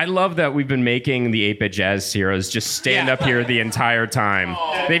 I love that we've been making the 8-Bit Jazz heroes just stand Yeah. up here the entire time.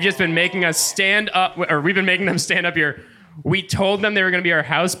 They've just been making us stand up, or we've been making them stand up here We told them they were going to be our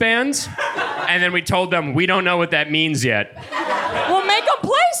house band, and then we told them we don't know what that means yet. Well, make them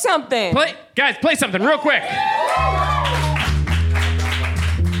play something. Guys, play something real quick.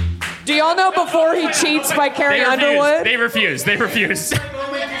 Do y'all know Before He Cheats by Carrie Underwood? They refuse.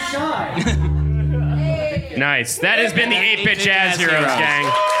 Nice. That has been the 8-Bit Jazz Heroes,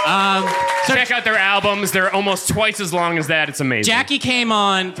 gang. So check out their albums. They're almost twice as long as that. It's amazing. Jackie came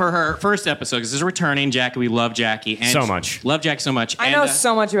on for her first episode because this is returning. Jackie, we love Jackie. And so much. Love Jackie so much. I know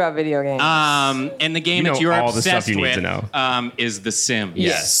so much about video games. And the game that you're all the obsessed stuff you need with to know. is The Sims.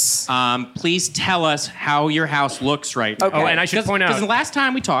 Yes. Please tell us how your house looks right now. Okay. Oh, and I should point out. Because the last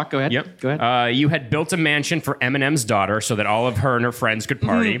time we talked, go ahead. Yep. Go ahead. You had built a mansion for Eminem's daughter so that all of her and her friends could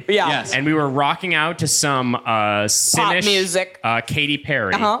party. Yeah. Yes. And we were rocking out to some Simish music. Katy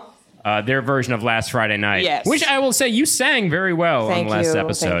Perry. Uh-huh. Their version of Last Friday Night. Yes. Which I will say you sang very well on the last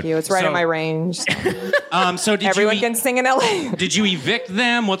episode. Thank you. It's right in my range. So did Everyone can sing in LA. Did you evict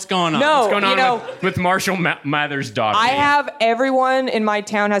them? What's going on? No. What's going on You know, with Marshall Mathers' daughter? I have everyone in my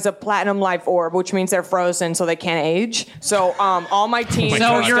town has a platinum life orb, which means they're frozen, so they can't age. So all my teens So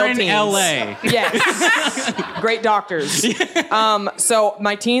are you're still in teens. LA. Yes. Great doctors. So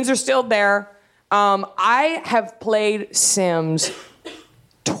my teens are still there. I have played Sims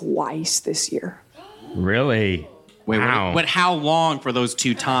twice this year. Really? Wait, wow. but how long for those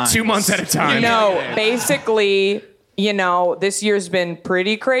 2 times? 2 months at a time. Basically, this year's been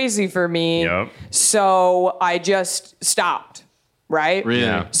pretty crazy for me. Yep. So I just stopped, right? Really?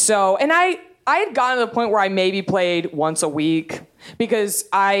 Yeah. So, and I had gotten to the point where I maybe played once a week because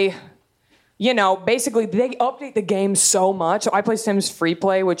basically they update the game so much. So I play Sims Free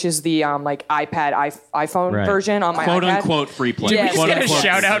Play, which is the iPad, iPhone version on my quote iPad. unquote free play. Yes. Quote Get a unquote.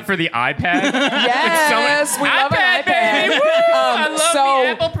 shout out for the iPad. Yes, we love an iPad. Baby. Woo! I love the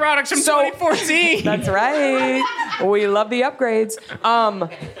Apple products from 2014. That's right. We love the upgrades.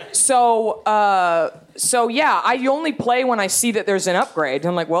 So yeah, I only play when I see that there's an upgrade.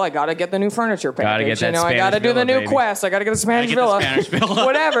 I'm like, well, I gotta get the new furniture package. Gotta get that I gotta Spanish do the villa, new baby. quest. I gotta get the Spanish Gotta get the villa. Spanish villa.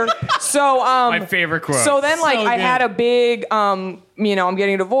 Whatever. So My favorite quote. So then like So I good. had a big I'm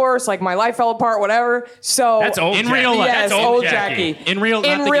getting divorced, like my life fell apart, whatever. So That's old In Jackie. real life. Yes, That's old Jackie. In real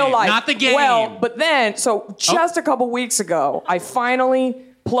life. Not the game. Well, but then, so just a couple weeks ago, I finally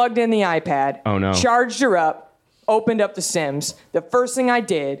plugged in the iPad. Oh, no. Charged her up, opened up The Sims. The first thing I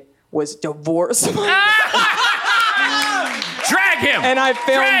did was divorce Drag him. and I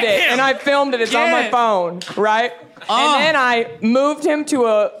filmed it. It's on my phone, right? And then I moved him to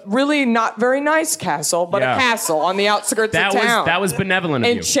a really not very nice castle, but Yeah. a castle on the outskirts of town. That was benevolent of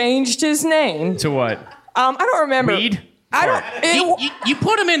and you. changed his name. To what? I don't remember. Weed? I don't. You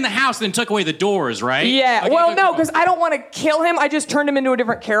put him in the house, then took away the doors, right? Yeah, Okay, well, good. no, because I don't want to kill him. I just turned him into a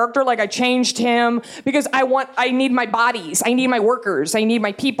different character. Like I changed him because I need my bodies. I need my workers. I need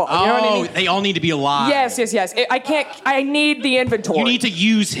my people. You know what I mean? They all need to be alive. Yes. I need the inventory. You need to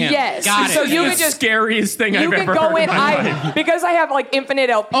use him. Yes. Got it. So you the can just scariest thing you I've can ever go heard in. in my life. Because I have like infinite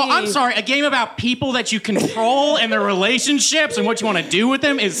LP. Oh, I'm sorry. A game about people that you control and their relationships and what you want to do with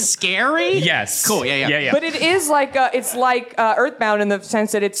them is scary? Yes. Cool, yeah. But it is like it's like Earthbound in the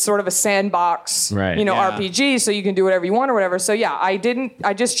sense that it's sort of a sandbox, Right. Yeah. RPG, so you can do whatever you want or whatever. So yeah, I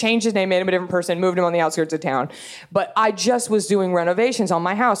just changed his name, made him a different person, moved him on the outskirts of town. But I just was doing renovations on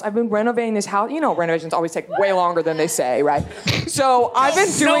my house. I've been renovating this house. Renovations always take way longer than they say, right? So I've been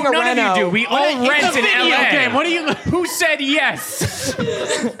doing a none reno. of you do. We all It's a rent in video LA. game. What do you? Who said yes?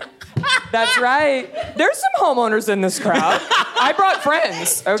 That's right. There's some homeowners in this crowd. I brought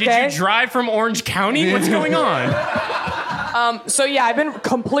friends. Okay. Did you drive from Orange County? What's going on? So yeah, I've been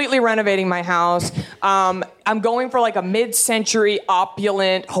completely renovating my house. I'm going for like a mid-century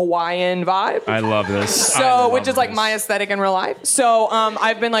opulent Hawaiian vibe. I love this. So, which is like my aesthetic in real life. So,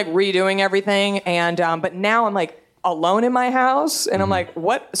 I've been like redoing everything, and but now I'm like alone in my house, and I'm like,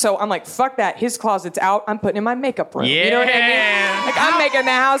 what? So I'm like, fuck that. His closet's out. I'm putting in my makeup room. You know what I Yeah. mean? Like I'm making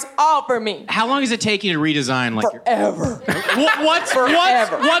the house all for me. How long does it take you to redesign like Forever.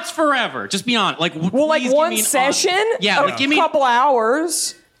 What's forever? Just be honest. Like Well, like please give one me an session, Yeah, a like, give me couple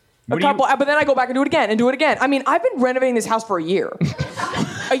hours. do you- But then I go back and do it again and do it again. I mean, I've been renovating this house for a year.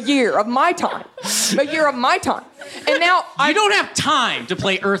 A year of my time. A year of my time. And now You don't have time to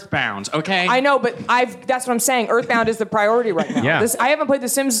play Earthbound, okay? I know, but that's what I'm saying. Earthbound is the priority right now. Yeah. I haven't played The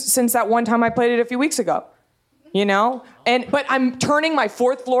Sims since that one time I played it a few weeks ago. You know? But I'm turning my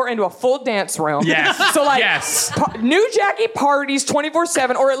 4th floor into a full dance room. Yes. So like, yes. New Jackie parties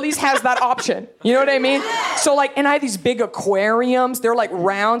 24/7, or at least has that option. You know what I mean? So like, and I have these big aquariums. They're like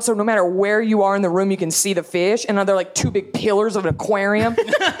round, so no matter where you are in the room, you can see the fish. And they're like 2 big pillars of an aquarium.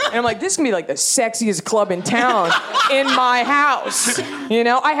 And I'm like, this can be like the sexiest club in town in my house. You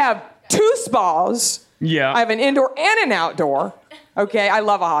know, I have 2 spas. Yeah. I have an indoor and an outdoor. Okay, I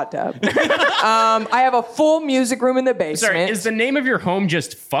love a hot tub. I have a full music room in the basement. Sorry, is the name of your home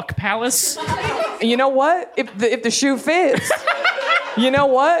just Fuck Palace? You know what? If the shoe fits. You know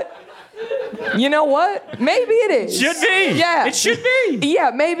what? You know what? Maybe it is. Should be. Yeah. It should be.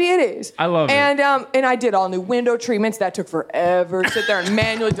 Yeah, maybe it is. I love it. And I did all new window treatments. That took forever. Sit there and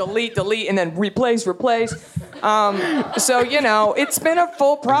manually delete, and then replace. So, you know, it's been a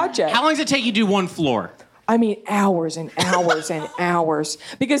full project. How long does it take you to do one floor? I mean, hours and hours and hours.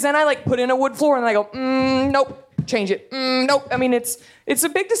 Because then I like put in a wood floor and I go, nope, change it. Nope. I mean, it's a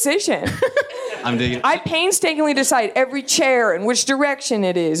big decision. I'm digging. I painstakingly decide every chair and which direction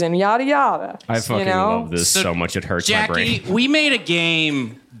it is and yada yada. I fucking love this so much it hurts my brain. Jackie, we made a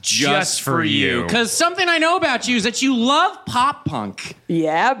game just for you. Because something I know about you is that you love pop punk.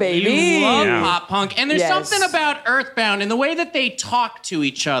 Yeah, baby. You love pop punk. And there's Yes. something about Earthbound and the way that they talk to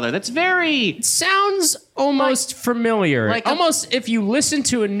each other that's very... Sounds almost familiar. like almost if you listened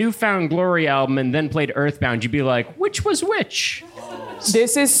to a Newfound Glory album and then played Earthbound, you'd be like, which was which?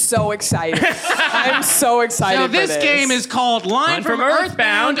 This is so exciting. I'm so excited So for this game is called Line from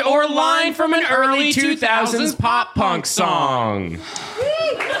Earthbound or Line from an Early 2000s Pop Punk Song.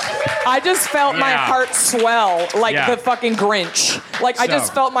 I just felt my Yeah. heart swell like Yeah. the fucking Grinch. Like I just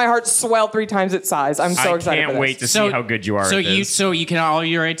So- felt my heart swell 3 times its size. I'm so excited I for can't this. wait to see how good you are So at you this. so you can all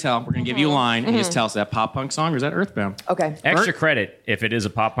you already tell. We're gonna give you a line and you just tell us that pop punk song or is that Earthbound? Okay. Extra credit if it is a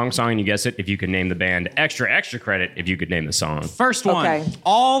pop punk song and you guess it, if you can name the band. Extra credit if you could name the song. First one. Okay.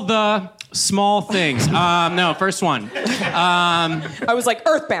 All the small things. No, first one. I was like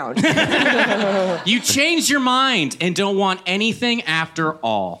Earthbound. You changed your mind and don't want anything after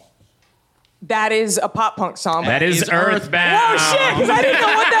all. That is a pop punk song. That is is Earthbound. Oh shit, because I didn't know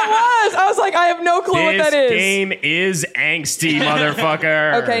what that was. I was like, I have no clue what that is. This game is angsty,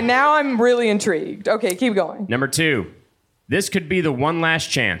 motherfucker. Okay, now I'm really intrigued. Okay, keep going. Number 2. This could be the one last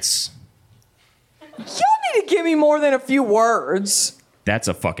chance. You don't need to give me more than a few words. That's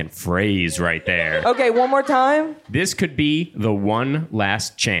a fucking phrase right there. Okay, one more time. This could be the one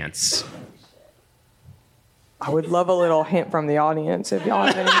last chance. I would love a little hint from the audience if y'all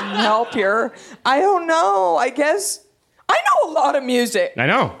have any help here. I don't know. I guess I know a lot of music. I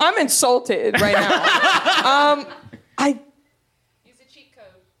know. I'm insulted right now. Use a cheat code.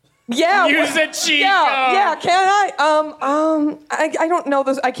 Yeah. Use a cheat Yeah, code. yeah. Can I? I don't know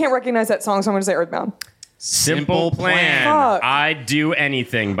this. I can't recognize that song, so I'm gonna say Earthbound. Simple Plan. Fuck. I'd Do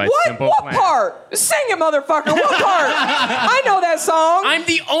Anything by What? Simple What Plan. part? Sing it, motherfucker. What part? I know that song. I'm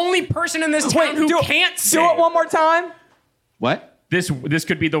the only person in this town who can't sing. Do it one more time. What? This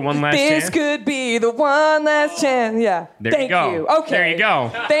could be the one last This chance. could be the one last chance. Yeah. There Thank you go. you. Okay. There you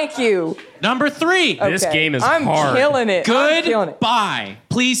go. Thank you. Number 3. This Okay. game is I'm hard. killing it. I'm killing it. Goodbye.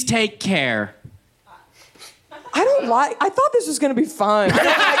 Please take care. I thought this was gonna be fun.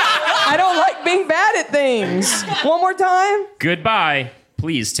 I don't like being bad at things. One more time. Goodbye.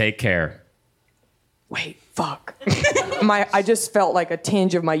 Please take care. Wait, fuck. I just felt like a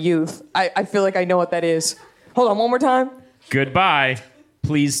tinge of my youth. I feel like I know what that is. Hold on, one more time. Goodbye.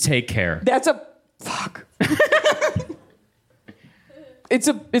 Please take care. That's a fuck. It's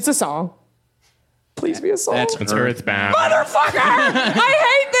a song. Please be a song. That's It's Earthbound. Motherfucker!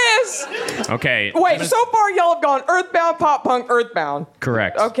 I hate this. Okay. Wait, so far y'all have gone Earthbound, pop punk, Earthbound.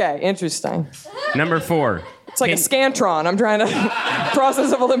 Correct. Okay, interesting. Number 4. It's like a Scantron. I'm trying to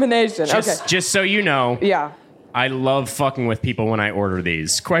process of elimination. Okay. Just so you know, Yeah. I love fucking with people when I order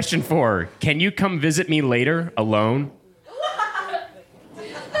these. Question 4. Can you come visit me later alone?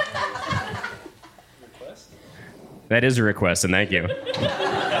 That is a request, and thank you.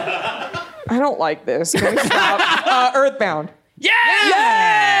 I don't like this. Can we stop? Earthbound. Yeah!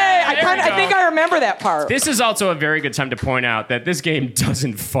 Yay! There we I go. think I remember that part. This is also a very good time to point out that this game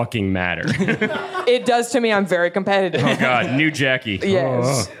doesn't fucking matter. It does to me. I'm very competitive. Oh God, new Jackie.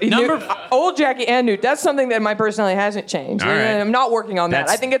 Yes. Old Jackie and new. That's something that my personality hasn't changed. All right. I'm not working on that.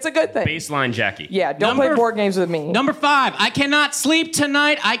 That's I think it's a good thing. Baseline Jackie. Yeah, don't play board games with me. Number 5. I cannot sleep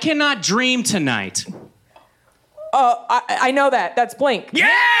tonight. I cannot dream tonight. I know that. That's Blink. Yeah!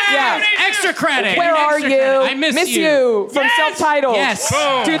 Yeah. Extra credit. Where are Extra you? credit. I miss you. from Yes! Self-Titled. Yes.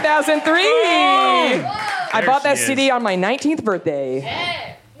 Boom. 2003. I There bought that she is. CD on my 19th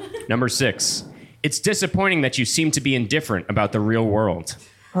birthday. Number 6. It's disappointing that you seem to be indifferent about the real world.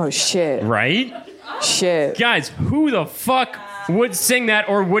 Oh, shit. Right? Shit. Guys, who the fuck would sing that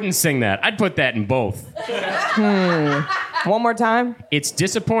or wouldn't sing that? I'd put that in both. One more time. It's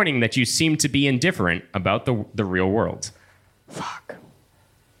disappointing that you seem to be indifferent about the real world. Fuck.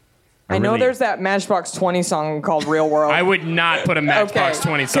 I know there's that Matchbox 20 song called Real World. I would not put a Matchbox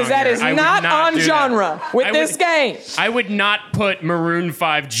 20 song because that here. is I would not on do genre that. with this game. I would not put Maroon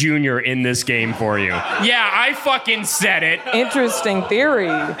 5 Jr. in this game for you. Yeah, I fucking said it. Interesting theory.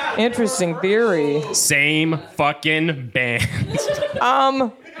 Interesting theory. Same fucking band.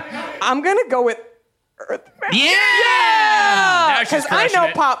 I'm gonna go with Earthbound. Yeah! Because I know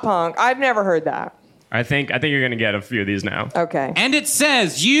pop punk. I've never heard that. I think you're gonna get a few of these now. Okay. And it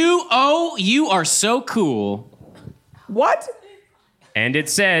says, you are so cool. What? And it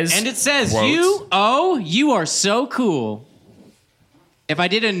says, quote, you are so cool. If I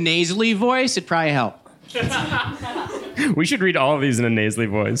did a nasally voice, it'd probably help. we should read all of these in a nasally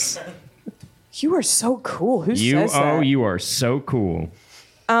voice. You are so cool. Who says that? You are so cool.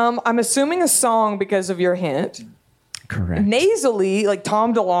 I'm assuming a song because of your hint. Correct. Nasally, like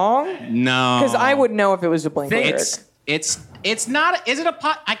Tom DeLonge? No. Because I would know if it was a Blink lyric. It's not. Is it a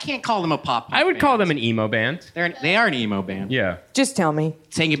pop? I can't call them a pop. I would band. call them an emo band. They are an emo band. Yeah. Just tell me.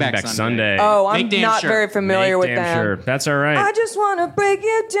 Take You Back, Sunday. Oh, I'm Make damn not sure. very familiar Make with damn them. sure. That's all right. I just want to break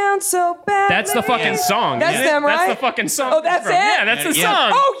you down so bad. That's the fucking song. That's isn't it? them, right? That's the fucking song. Oh, that's from. it? Yeah, that's the Yeah.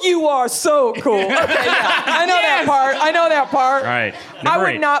 song. Oh, you are so cool. Okay, yeah. I know that part. I know that part. All right. I Number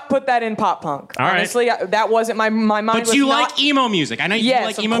would 8. not put that in pop punk. All right. Honestly, that wasn't my mind. But was you not, like emo music. I know you Yes,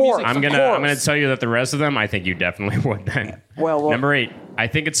 like of emo course. music. I'm Of gonna course. tell you that the rest of them, I think you definitely would then. Well, Number 8. I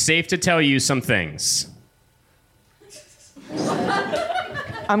think it's safe to tell you some things.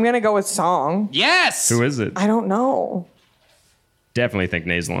 I'm gonna go with song. Yes. Who is it? I don't know. Definitely think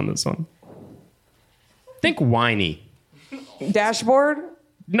nasal on this one. Think whiny. Dashboard.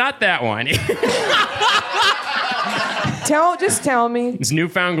 Not that whiny. Just tell me. It's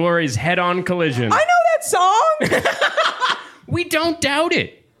Newfound Glory's Head-On Collision. I know that song. We don't doubt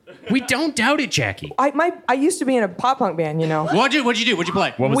it. We don't doubt it, Jackie. I used to be in a pop punk band, you know. What'd you do? What'd you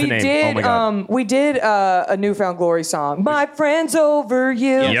play? What was we the name? did Oh my god. we did a Newfound Glory song. My friends over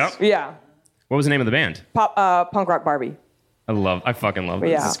you. Yep. Yeah. What was the name of the band? Punk rock Barbie. I fucking love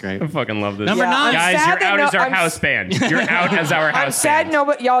this. Yeah. This is great. I fucking love this. Number 9. I'm Guys, sad you're that out no- as our I'm house s- band. You're out as our house I'm sad band. no,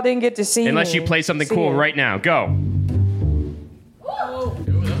 but y'all didn't get to see Unless me. you play something See cool it. right now. Go.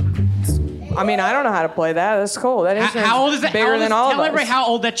 I mean, I don't know how to play that. That's cool. That instrument's How old is that? bigger than all Tell of everybody us. how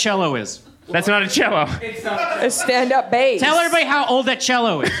old that cello is. That's not a cello. It's stand-up bass. Tell everybody how old that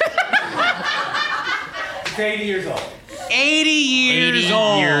cello is. It's 80 years old. 80 years 80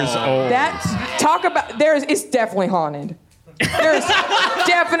 old. years old. It's definitely haunted. There's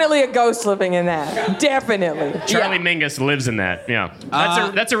definitely a ghost living in that. Definitely. Charlie Yeah. Mingus lives in that. Yeah.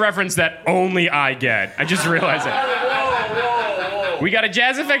 That's a reference that only I get. I just realized it. We got a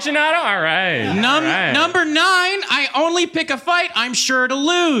jazz aficionado? All right. All right. Number 9, I only pick a fight I'm sure to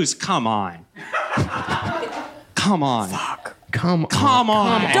lose. Come on. Come on. Come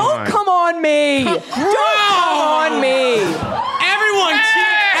on. Don't come on me. Don't come on me. Everyone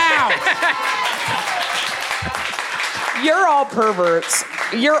check out. You're all perverts.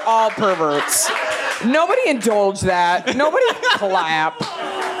 You're all perverts. Nobody indulge that. Nobody clap.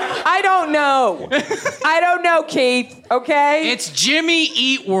 I don't know. I don't know, Keith. Okay? It's Jimmy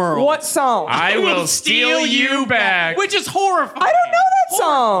Eat World. What song? I will steal you back. Which is horrifying. I don't know that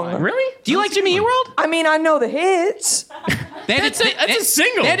song. Really? Do you like Jimmy Eat World? I mean, I know the hits. That's a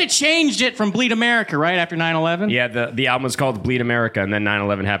single. They had to change it from Bleed America right after 9/11. Yeah, the album was called Bleed America, and then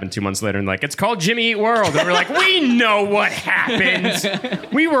 9/11 happened 2 months later, and it's called Jimmy Eat World. And we're like, we know what happened.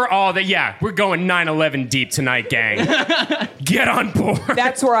 We were all we're going 9/11 deep tonight, gang. Get on board.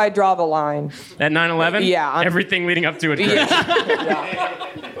 That's where I draw the line. At 9/11? Yeah. Everything leading up to it.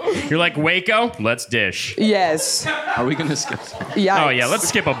 You're like, Waco? Let's dish. Yes. Are we gonna skip? Yikes. Oh, yeah, let's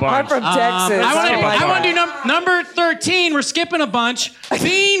skip a I'm bunch. from Texas. I want to do number 13. We're skipping a bunch.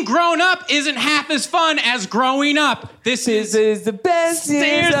 Being grown up isn't half as fun as growing up. This is the best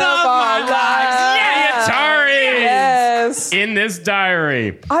years of of our my lives. Yeah, Atari! Yes. In this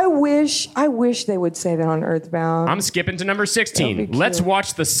diary. I wish they would say that on Earthbound. I'm skipping to number That'd 16. be cute. Let's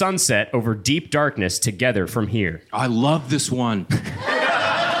watch the sunset over deep darkness together from here. I love this one.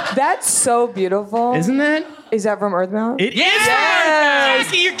 That's so beautiful. Isn't that? Is that from Earthbound? It Yes! Yes!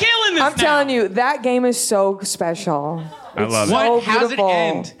 Jackie, you're killing this I'm now. telling you, that game is so special. I love it. What? So How's it beautiful.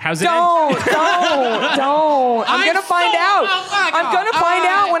 end? How's it end? Don't. I'm gonna find out. I'm gonna find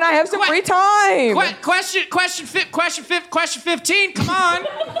out when I have some free time. Question 15. Come on.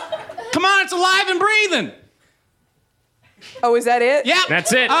 Come on, it's alive and breathing. Oh, is that it? Yeah.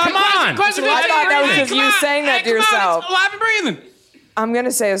 That's it. Come on. Question I thought that was just you saying that to yourself. It's alive and breathing. I'm going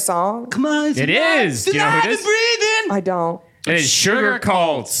to say a song. Come on. It is. Do you know who it is? Breathing. I don't. It is Sugar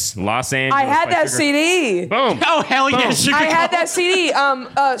Cults, Los Angeles. I had by that Sugar- CD. Boom. Oh, hell yeah. Boom. Sugar I had that Cults. CD.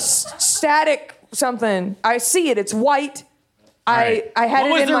 Static something. I see it. It's white. Right. I had What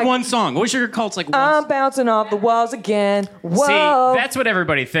it was in their my... one song? What was Sugar Cult's like one I'm song? bouncing off the walls again. Whoa. See, that's what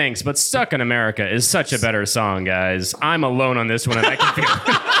everybody thinks, but Stuck in America is such a better song, guys. I'm alone on this one, and I can feel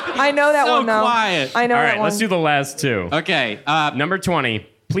it. I know that So one now. quiet. I know All that right, one. let's do the last two. Okay. Number 20.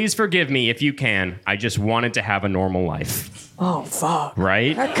 Please forgive me if you can. I just wanted to have a normal life. Oh, fuck.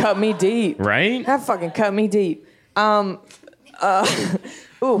 Right? That cut me deep. Right? That fucking cut me deep.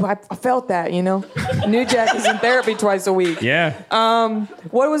 Ooh, I felt that, you know? New Jack is in therapy twice a week. Yeah.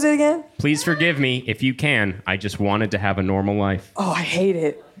 What was it again? Please forgive me if you can. I just wanted to have a normal life. Oh, I hate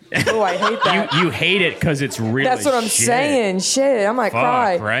it. Oh, I hate that. You hate it because it's really That's what I'm shit. saying. Shit, I might Fuck,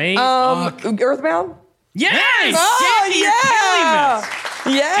 cry. right? Earthbound? Yes! Oh, Jackie, you're killing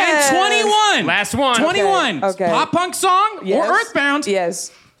this. Yes. And 21. Last one. 21. Okay. Pop punk song Yes. or Earthbound?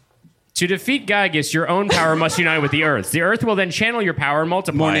 Yes. To defeat Gygus, your own power must unite with the Earth. The Earth will then channel your power and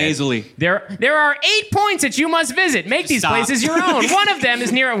multiply More it. nasally. There are 8 points that you must visit. Make these Stop. places your own. One of them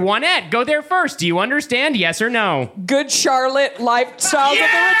is near Juanette. Go there first. Do you understand? Yes or no? Good Charlotte lifestyles of the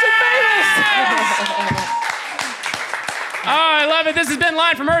rich and famous. Oh, I love it. This has been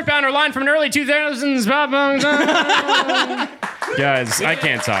Line from Earthbound, or Line from an early 2000s pop punk song. Guys, I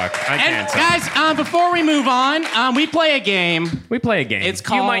can't talk. I And can't talk. guys, before we move on, we play a game. We play a game. It's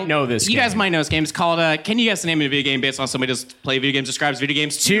called. You might know this You game. guys might know this game. It's called. Can you guess the name of a video game based on somebody just play video games, describes video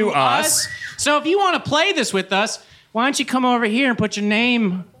games To us. So if you want to play this with us, why don't you come over here and put your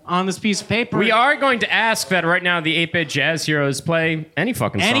name on this piece of paper? We are going to ask that right now the 8-Bit Jazz Heroes play any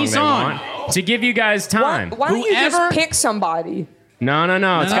fucking song Any they song. want to give you guys Why, time. why don't you Whoever- just pick somebody? No.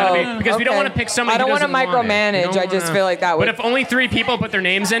 It's gotta be because we don't Okay. want to pick somebody. I don't who wanna doesn't want it. micromanage. We don't I just wanna- feel like that would- But if only 3 people put their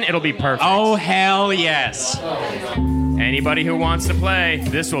names in, it'll be perfect. Oh hell yes! Anybody who wants to play,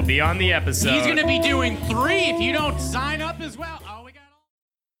 this will be on the episode. He's gonna be doing 3 if you don't sign up as well. Oh, we got.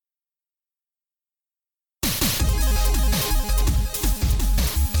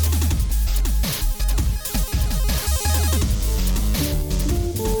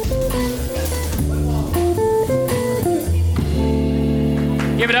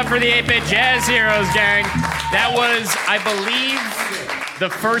 Give it up for the 8-Bit Jazz Heroes, gang. That was, I believe, the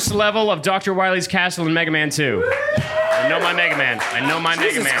first level of Dr. Wily's Castle in Mega Man 2. I know my Mega Man.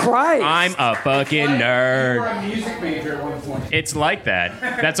 Jesus Mega Man. Christ. I'm a fucking nerd. It's like that.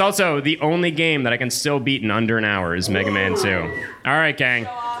 That's also the only game that I can still beat in under an hour is Mega Man 2. All right, gang.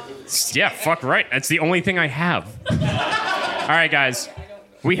 Yeah, fuck right. That's the only thing I have. All right, guys.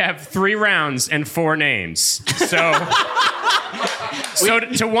 We have 3 rounds and 4 names. So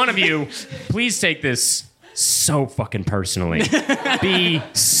to one of you, please take this so fucking personally. Be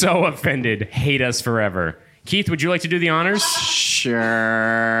so offended. Hate us forever. Keith, would you like to do the honors?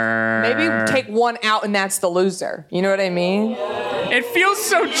 Sure. Maybe take one out and that's the loser. You know what I mean? It feels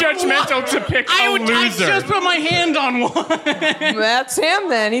so judgmental to pick a I loser. just put my hand on one. That's him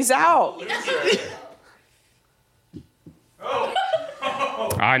then. He's out.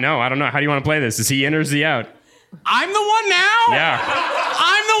 I know. I don't know. How do you want to play this? Is he in or is he out? I'm the one now? Yeah.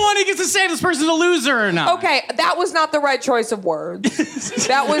 I'm the one who gets to say if this person's a loser or not. Okay, that was not the right choice of words.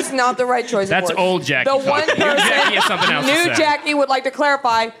 That was not the right choice That's of words. old Jackie The one talking. person, New Jackie has something else to new say. Jackie would like to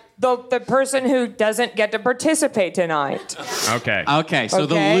clarify the person who doesn't get to participate tonight. Okay. Okay, so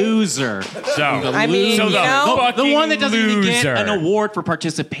Okay. the loser. So, I mean, so you the know, fucking The one that doesn't even get loser. an award for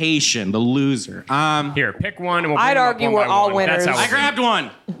participation. The loser. Here, pick one and we'll I'd bring them up argue one we're by all one. winners. That's how I grabbed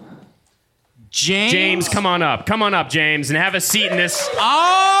one. James, come on up. Come on up, James, and have a seat in this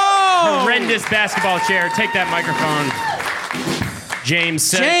Oh! horrendous basketball chair. Take that microphone. James,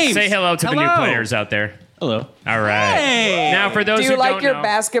 James, say hello to the new hello. players out there. Hello. All right. Hey. Now, for those Do who you like don't your know,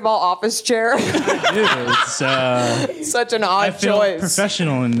 basketball office chair? It's Such an I odd feel choice.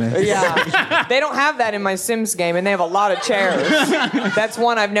 professional in this. Yeah. They don't have that in my Sims game, and they have a lot of chairs. That's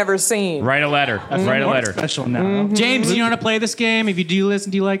one I've never seen. write a letter. Write a More letter. special now. James, you know how to play this game? If you do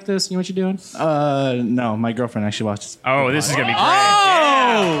listen, do you like this? You know what you're doing? No, my girlfriend actually watches. Oh, this is gonna be great.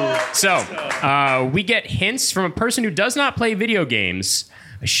 Oh! So, we get hints from a person who does not play video games.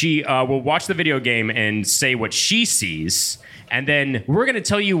 She will watch the video game and say what she sees, and then we're going to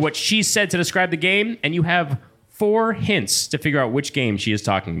tell you what she said to describe the game, and you have 4 hints to figure out which game she is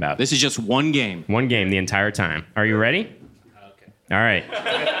talking about. This is just one game. One game the entire time. Are you ready? Okay. All right.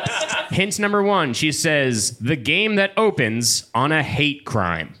 Hint number 1, she says, the game that opens on a hate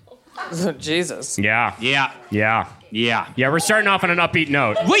crime. Jesus. Yeah. Yeah. Yeah. Yeah. Yeah, we're starting off on an upbeat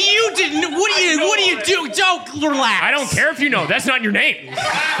note. What you didn't? What do you do? Don't relax. I don't care if you know. That's not your name.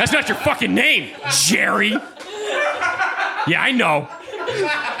 That's not your fucking name, Jerry. Yeah, I know.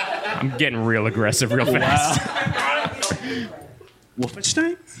 I'm getting real aggressive real fast.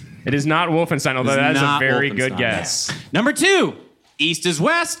 Wolfenstein? It is not Wolfenstein, although that is a Not very Wolfenstein. good guess. Number 2. East is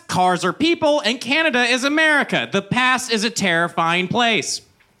west, cars are people, and Canada is America. The past is a terrifying place.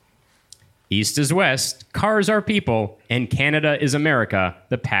 East is west, cars are people, and Canada is America.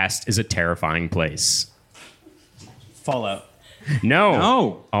 The past is a terrifying place. Fallout. No.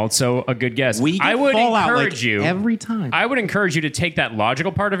 No. Also a good guess. We get I would Fallout encourage like you every time. I would encourage you to take that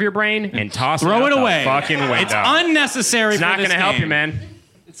logical part of your brain and toss Throw it it out away. the fucking window. It's unnecessary. It's not going to help you, man.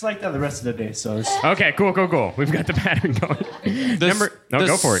 It's like that the rest of the day, so it's... Okay, cool. We've got the pattern going. The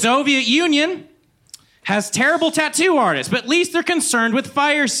go for it. Soviet Union has terrible tattoo artists, but at least they're concerned with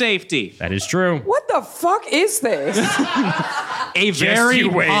fire safety. That is true. What the fuck is this? A Just very you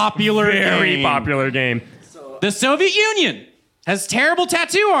wait. popular Very game. popular game. The Soviet Union has terrible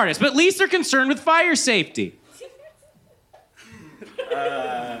tattoo artists, but at least they're concerned with fire safety.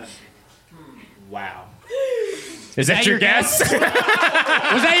 Wow. Is that your your guess? Was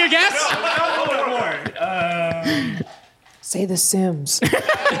that your guess? Say The Sims. I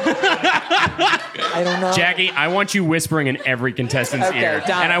don't know. Jackie, I want you whispering in every contestant's Okay, ear.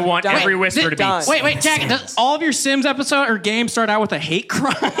 done. And I want Done. every whisper to be... Done. Wait, Jack. Does all of your Sims episode or games start out with a hate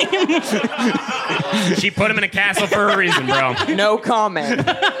crime? She put him in a castle for a reason, bro. No comment.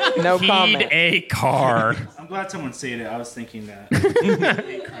 No Heed comment. a car. I'm glad someone said it. I was thinking that.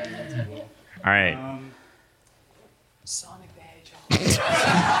 All right. Sonic the Hedgehog.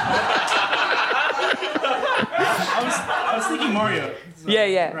 I was thinking Mario.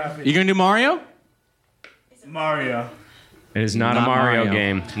 Yeah. You gonna do Mario? Mario. It is not a Not Mario Mario.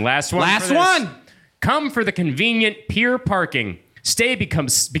 game. Last one. Last for this. one. Come for the convenient pier parking. Stay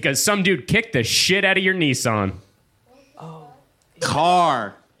because some dude kicked the shit out of your Nissan.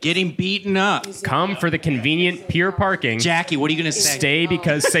 Car getting beaten up. Come for the convenient pier parking. Jackie, what are you gonna say? Stay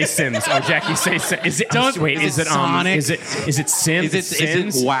because say Sims. Oh, Jackie, say Sims. Is it? Don't- wait, is is it it Sonic? Is it Sims? Is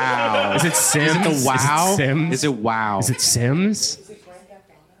it wow? Is it Sims? Is it the wow? Is it Sims? Is it wow? Is it Sims?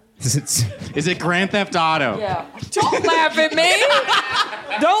 Is it? Is it Grand Theft Auto? Yeah. Don't laugh at me.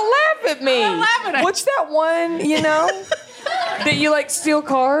 Don't laugh at me. laughing at What's that one, that you like steal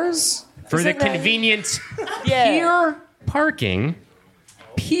cars? For the Isn't that- convenient Yeah. pier parking.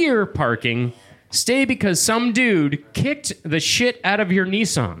 Stay because some dude kicked the shit out of your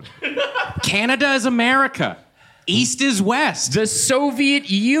Nissan. Canada is America. East is west. The Soviet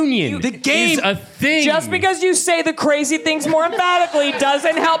Union The game- is a thing. Just because you say the crazy things more emphatically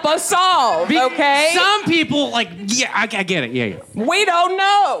doesn't help us solve, okay? Some people I get it. Yeah. We don't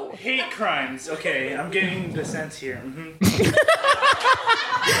know. Hate crimes. Okay, I'm getting the sense here. Mm-hmm.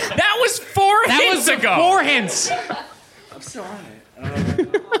 That was four That hints was ago. 4 hints. I'm still on it.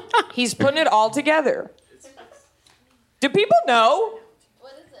 He's putting it all together. Do people know?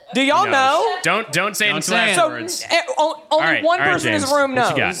 What is it? Do y'all know? Don't say it until say it. So afterwards. only one person in James. this room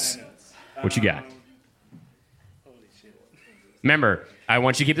knows. What you got? What you got? Remember, I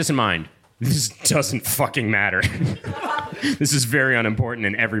want you to keep this in mind. This doesn't fucking matter. This is very unimportant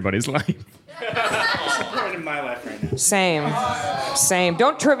in everybody's life. It's important in my life right now. Same.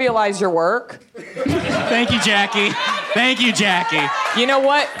 Don't trivialize your work. Thank you, Jackie. Thank you, Jackie. You know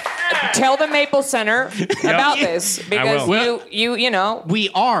what? Tell the Maple Center about this because will. you know. We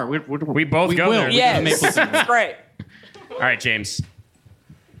are. We both go will. there. We go to Maple Yes. Center. Great. All right, James.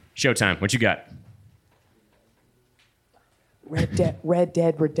 Showtime. What you got? Red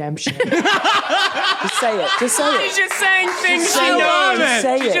Dead Redemption. Just say it. Just say it. She's just saying things Say it. Just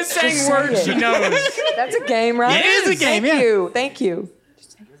say She's it. just saying Just say words it. she knows. That's a game, right? It is a game, Thank yeah. you. Thank you.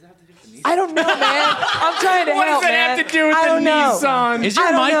 I don't know, man. I'm trying to What help, does that man. have to do with I the don't know. Nissan? Is your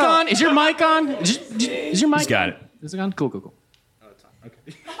I don't mic know. on? Is your mic on? Is your mic He's got on? it. Is it on? Cool.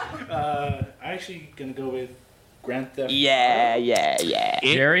 I'm actually gonna go with Grand Theft. Yeah.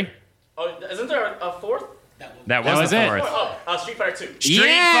 Jerry? Oh, isn't there a fourth? That was the it. fourth. Oh, Street Fighter 2. Street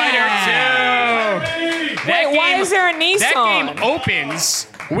Fighter 2. Wait, why is there a Nissan? That game opens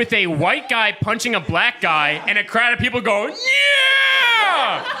with a white guy punching a black guy and a crowd of people going,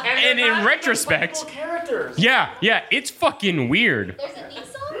 yeah! And in retrospect, Characters. yeah, it's fucking weird.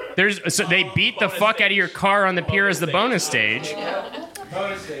 There's a Nissan? So they beat the fuck out of your car on the pier as the bonus stage.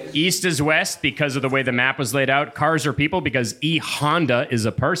 East is west because of the way the map was laid out. Cars are people because E Honda is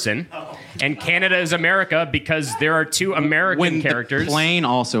a person. and Canada is America because there are two American characters. The plane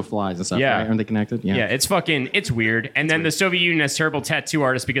also flies and stuff. Yeah. Right? Aren't they connected? Yeah, it's weird. And then the Soviet Union has terrible tattoo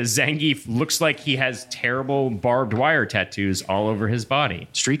artists because Zangief looks like he has terrible barbed wire tattoos all over his body.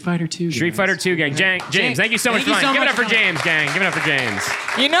 Street Fighter 2. Street Fighter 2, gang. James, thank you so much for playing. Give it up for James, gang. Give it up for James.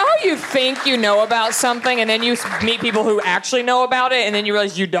 You know how you think you know about something and then you meet people who actually know about it and then you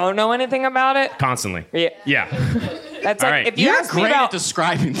realize you don't know anything about it? Constantly. Yeah. Yeah. That's All like right. if you You're ask me great about at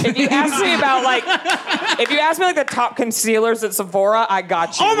describing if you ask me about the top concealers at Sephora, I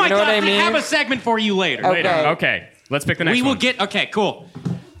got you. Oh my you know God, what I we mean? have a segment for you later. Okay. Okay. Let's pick the next We one. will get, okay, cool.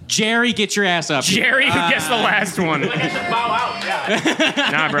 Jerry, get your ass up. Jerry, who gets the last one. I should bow out. Yeah.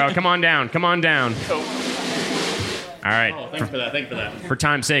 Nah, bro. Come on down. Come on down. All right. Thanks for that. Thanks for that. For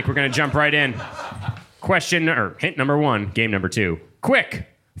time's sake, we're going to jump right in. Hint number 1, game number 2. Quick,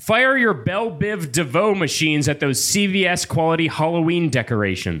 fire your Bell Biv DeVoe machines at those CVS quality Halloween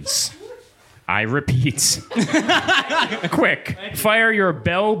decorations. I repeat. Quick, fire your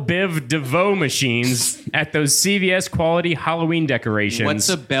Bell Biv DeVoe machines at those CVS quality Halloween decorations. What's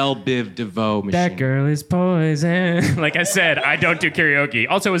a Bell Biv DeVoe machine? That girl is poison. Like I said, I don't do karaoke.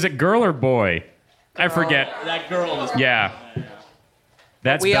 Also, is it girl or boy? I forget. That girl is Yeah.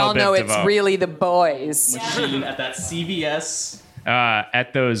 That's we Bell all Biv know DeVoe. it's really the boys. machine at that CVS.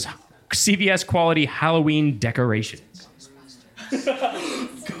 At those CVS quality Halloween decorations.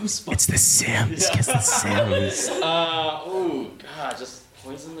 It's the Sims. Guess the Sims. Oh God, just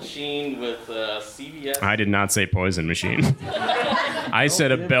poison machine with CVS. I did not say poison machine. I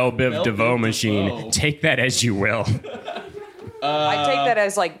said a Bell Biv DeVoe machine. Take that as you will. I take that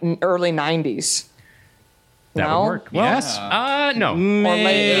as like early 90s. That No? would work. Well, Yes. no. Or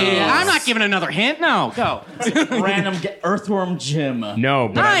late 80s. I'm not giving another hint. No, go. Random Earthworm Jim. No,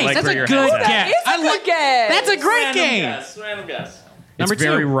 but I Nice. like That's where a your good head's at. guess. It's a I good like- guess. That's a great Random game. guess. Random guess. Number It's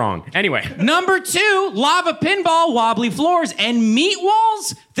very 2. wrong. Anyway, Number 2, lava pinball, wobbly floors, and meat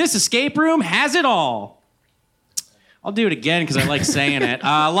walls. This escape room has it all. I'll do it again because I like saying it.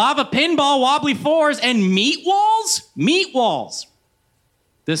 Lava pinball, wobbly floors, and meat walls. Meat walls.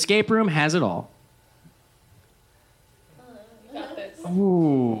 The escape room has it all.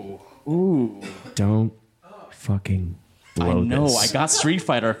 don't fucking blow I know. this. I got Street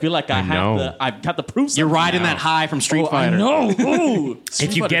Fighter. I feel like I know. have the. I've got the proof. You're riding that high from Street Fighter. No. Ooh.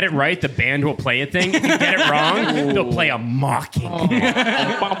 If you get it right, the band will play a thing. If you get it wrong, they'll play a mocking.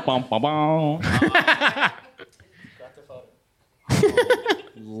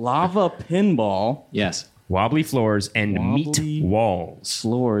 Lava pinball, Yes. Wobbly floors and Wobbly meat walls.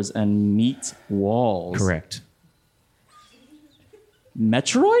 floors, and meat walls. Correct.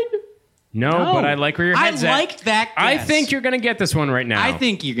 Metroid? No, but I like where your head's I at. liked that guess. I think you're going to get this one right now. I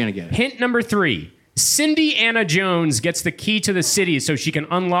think you're going to get it. Hint number 3. Cindy Anna Jones gets the key to the city so she can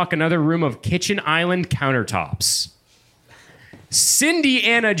unlock another room of kitchen island countertops. Cindy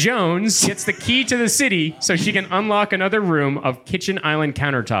Anna Jones gets the key to the city so she can unlock another room of kitchen island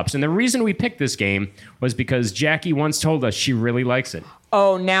countertops. And the reason we picked this game was because Jackie once told us she really likes it.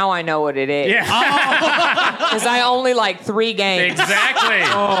 Oh, now I know what it is. Yeah, Because I only like 3 games.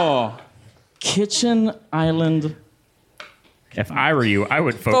 exactly. Kitchen island. If I were you, I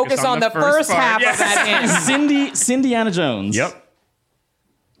would Focus on the first part. half Yes. of that hint. Cindy Anna Jones. Yep.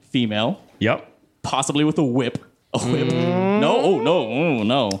 Female. Yep. Possibly with a whip. A whip. No. Oh no. Oh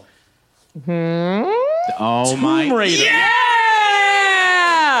no. Oh my. Tomb Raider. Yeah!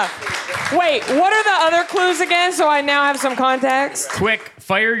 Wait, what are the other clues again so I now have some context? Quick,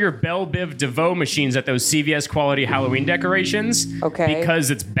 fire your Bell Biv DeVoe machines at those CVS quality Halloween decorations. Okay. Because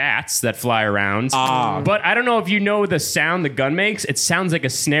it's bats that fly around. But I don't know if you know the sound the gun makes. It sounds like a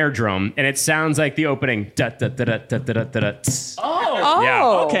snare drum, and it sounds like the opening. Da, da, da, da, da, da, da, da, tss. Oh, Yeah.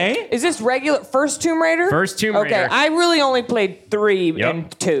 Okay. Is this regular first Tomb Raider? First Tomb Okay, Raider. I really only played 3 Yep.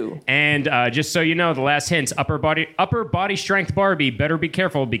 and 2. And just so you know, the last hint's upper body strength Barbie. Better be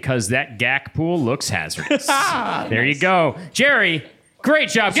careful because that GAC pool looks hazardous. There you go, Jerry. Great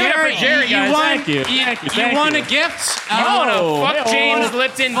job. Give it up for Jerry, guys. You won, Thank you. Thank you. Thank won you. a gift. Oh, fuck hey, James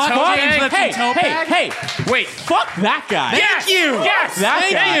Lipton. Fuck tote James bag. Lipton. Hey, Tote hey, bag? hey! Wait. Fuck that guy. Yes, you. Yes, That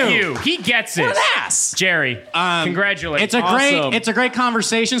thank guy. you. He gets it. What an ass. Jerry, congratulations. It's a great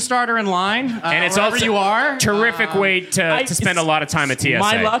conversation starter in line. and it's wherever also you are. terrific way to spend a lot of time at TSA.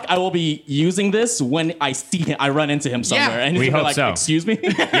 My luck, I will be using this when I see him. I run into him somewhere, and we he'll be hope like, so. "Excuse me."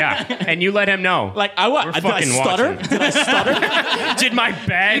 Yeah, and you let him know. Like I what? We're Did I fucking stutter? watching. Did I stutter? Did my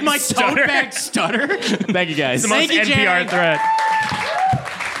bag Did my tote stutter? bag stutter? Thank you guys. The most Thank you, NPR Jerry. threat.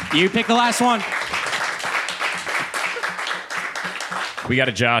 You pick the last one. We got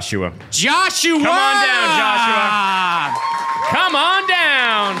a Joshua. Joshua. Come on down, Joshua. Come on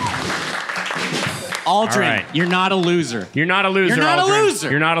down. Aldrin, right. you're not a loser. You're not a loser. You're not a Aldrin. loser.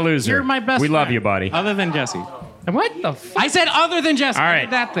 You're not a loser. You're my best We love friend. you, buddy. Other than Jesse. What the? I said other than Jesse. All I right, did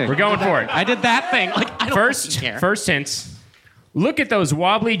that thing. we're going for it. I did that thing. Like I don't First, fucking care. first hints. Look at those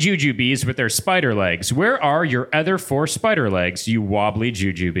wobbly jujubes with their spider legs. Where are your other 4 spider legs, you wobbly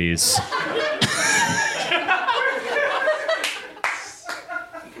jujubes?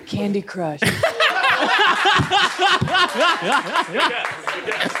 Candy Crush.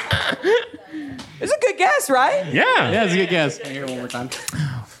 It's a good guess, right? Yeah. Yeah, that's a good guess. Here one more time.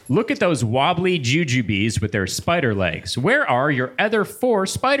 Look at those wobbly jujubes with their spider legs. Where are your other 4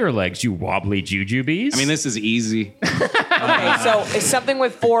 spider legs, you wobbly jujubes? I mean, this is easy. Okay, so it's something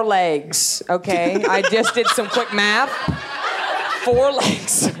with 4 legs. Okay, I just did some quick math. 4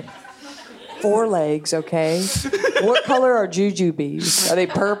 legs. 4 legs. Okay. What color are jujubes? Are they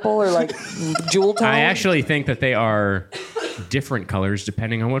purple or like jewel tone? I actually think that they are different colors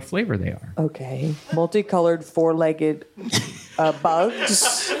depending on what flavor they are. Okay, multicolored 4-legged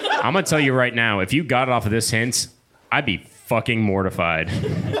bugs. I'm gonna tell you right now, if you got it off of this hint, I'd be fucking mortified.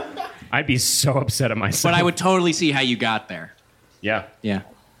 I'd be so upset at myself. But I would totally see how you got there. Yeah. Yeah.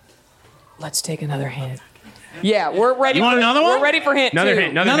 Let's take another hint. Yeah, we're ready. You want another one? We're ready for hint Another two.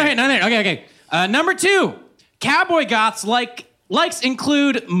 hint. Another hint. Okay. Number 2. Cowboy Goths likes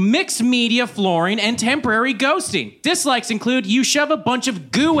include mixed media flooring and temporary ghosting. Dislikes include you shove a bunch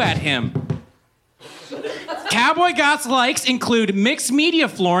of goo at him. Cowboy Goths likes include mixed media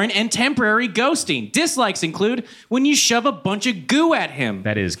flooring and temporary ghosting. Dislikes include when you shove a bunch of goo at him.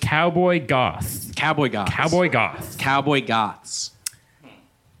 That is Cowboy Goth. Cowboy Goths. Cowboy Goth. Cowboy Goths.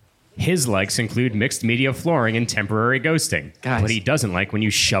 His likes include mixed media flooring and temporary ghosting. Guys. But he doesn't like when you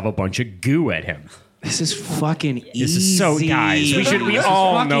shove a bunch of goo at him. This is fucking easy. This is so, guys, we This is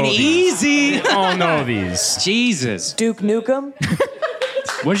all fucking know these. easy. We all know these. Jesus. Duke Nukem.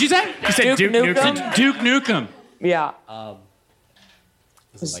 What did you say? You said Duke Duke Nukem? Nukem? Duke Nukem. Yeah.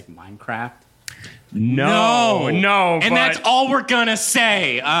 This is like Minecraft. No. And but- that's all we're gonna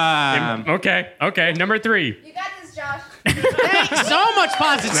say. Okay. Number 3. You got this, Josh. Thanks. So much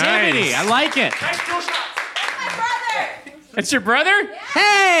positivity. Nice. I like it. My brother. That's your brother?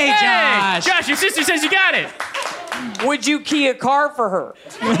 Hey, Hey, Josh. Josh, your sister says you got it. Would you key a car for her?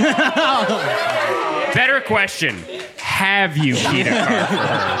 Better question. Have you keyed a car for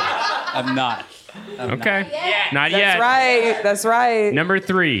her? I'm not. Okay. Not yet. That's right. Number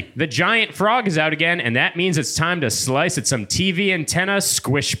 3. The giant frog is out again, and that means it's time to slice at some TV antenna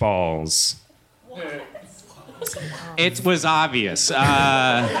squish balls. It was obvious.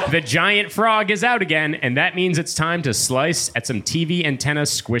 The giant frog is out again, and that means it's time to slice at some TV antenna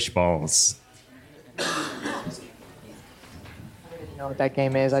squish balls. I don't know what that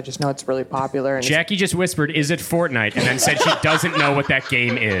game is. I just know it's really popular. And Jackie just whispered, "Is it Fortnite?" and then said she doesn't know what that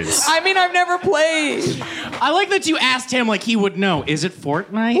game is. I mean, I've never played. I like that you asked him like he would know. Is it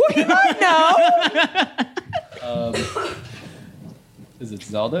Fortnite? No. Is it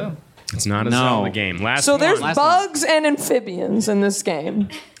Zelda? It's not a No. Zelda game. Last So there's one. bugs and amphibians in this game.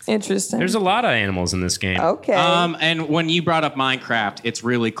 Interesting. There's a lot of animals in this game. Okay. And when you brought up Minecraft, it's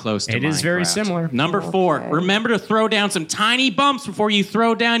really close to It is very Minecraft. similar. Number 4, Okay. remember to throw down some tiny bumps before you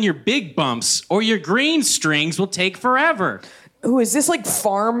throw down your big bumps, or your green strings will take forever. Ooh, is this like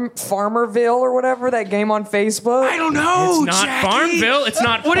Farmerville or whatever, that game on Facebook? I don't know, It's not Jackie. Farmville. It's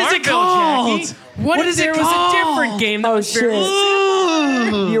not What is Farmville, it called? Jackie. What is it there was a called? different game that Oh, was very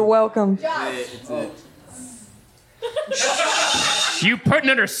shit. You're welcome. You putting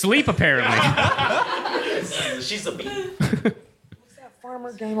her to sleep, apparently. She's a bee.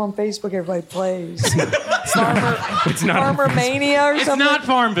 Farmer game on Facebook everybody plays. Farmer, It's not. Farmer Mania or It's something. not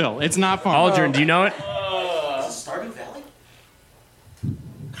Farmville. It's not Farmville. Aldrin, do you know it? Stardew Valley?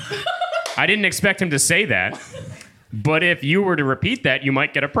 I didn't expect him to say that. But if you were to repeat that, you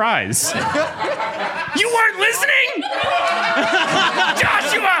might get a prize. You weren't listening?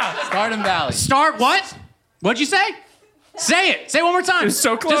 Joshua! Stardom Valley. Start what? What'd you say? Say it. Say it one more time. It was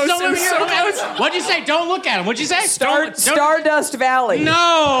so close. Just don't It was look so at him. close. What'd you say? Don't look at him. What'd you say? Don't- Stardust Valley.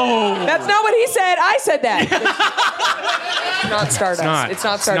 No. That's not what he said. I said that. Not Stardust. It's not. It's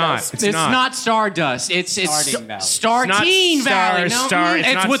not Stardust. It's It's not. not Stardust. It's Starting Valley. Starteen It's not Valley. Star- No, Star- it's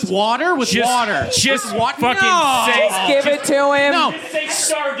it's not- with water. With Just- water. Just With what? fucking No. say. Give it to him. No. Say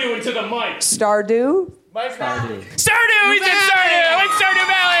Stardew into the mic. Stardew? Stardew! He said Stardew! It's Stardew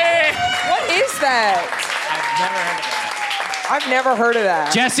Valley! What is that? I've never heard of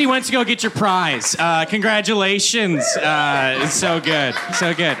that. Jesse went to go get your prize. Congratulations. It's so good.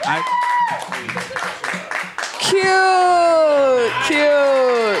 So good.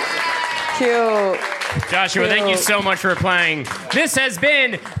 Cute. Joshua, thank you so much for playing. This has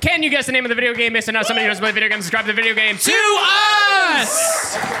been Can You Guess the Name of the Video Game? Based on how somebody who doesn't play video games, subscribe to the video game To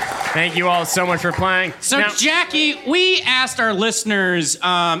us! Thank you all so much for playing. So, Now- Jackie, we asked our listeners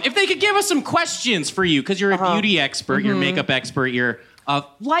if they could give us some questions for you, because you're a beauty expert, you're a makeup expert, you're a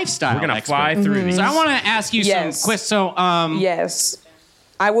lifestyle We're gonna expert. fly through these. So I want to ask you Yes. some questions. So, Yes.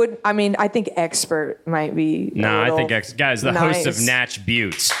 I think expert might be. No, I think guys, the host of nice. Natch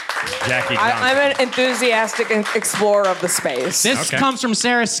Buttes, Jackie Johnson. I'm an enthusiastic explorer of the space. this Okay. comes from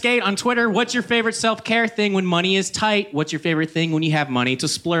Sarah Skate on Twitter. What's your favorite self-care thing when money is tight? What's your favorite thing when you have money to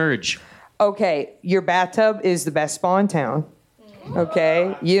splurge? Okay, your bathtub is the best spa in town.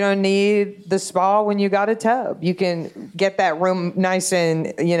 Okay, you don't need the spa when you got a tub. You can get that room nice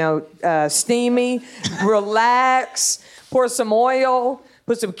and steamy, relax, pour some oil,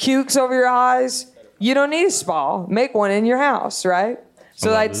 put some cukes over your eyes. You don't need a spa. Make one in your house, right?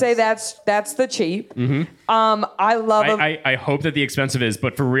 So I'd say that's the cheap. I love I hope that the expensive is,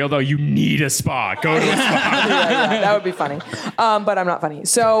 but for real though, you need a spa. Go to a spa. yeah, that would be funny. But I'm not funny.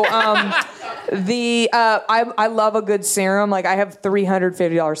 So I love a good serum. Like I have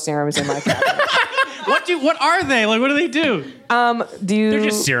 $350 serums in my cabinet. What are they? Like, what do they do? They're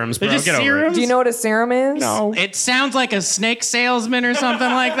just serums, bro. They're just Get over serums? it. Do you know what a serum is? No. It sounds like a snake salesman or something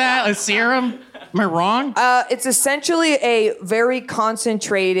like that. A serum? Am I wrong? It's essentially a very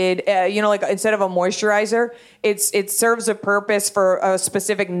concentrated, like instead of a moisturizer, it serves a purpose for a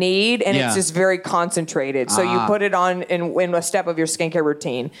specific need, and Yeah. it's just very concentrated. So you put it on in a step of your skincare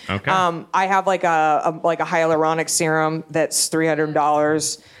routine. Okay. I have like a hyaluronic serum that's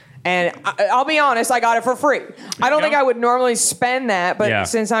 $300. And I'll be honest, I got it for free. I don't think I would normally spend that, but Yeah.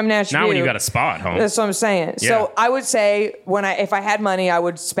 since I'm Nash Now when you View, got a spa at home. that's what I'm saying. Yeah. So I would say if I had money, I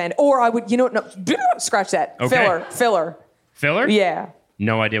would spend, or I would, scratch that. Okay. Filler. Filler? Yeah.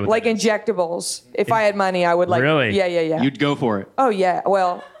 No idea what Like that is. injectables. If I had money, I would like. Really? Yeah. You'd go for it. Oh yeah.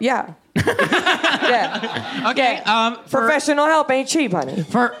 Well, yeah. yeah. Okay. Professional help ain't cheap, honey.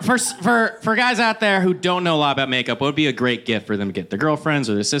 For guys out there who don't know a lot about makeup, what would be a great gift for them to get? Their girlfriends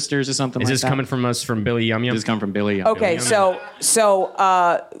or their sisters or something Is like this that? coming from us from Billy Yum Yum? This come from Billy. Okay, so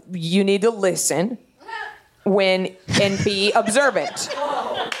you need to listen and be observant.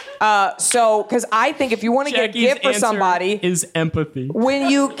 Because I think if you want to get a gift for somebody, is empathy. when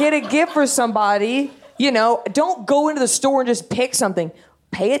you get a gift for somebody, don't go into the store and just pick something.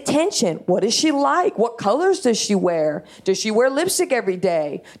 Pay attention. What does she like? What colors does she wear? Does she wear lipstick every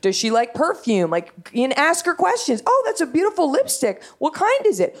day? Does she like perfume? Ask her questions. Oh, that's a beautiful lipstick. What kind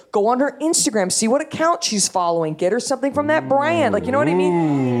is it? Go on her Instagram. See what account she's following. Get her something from that brand. You know what I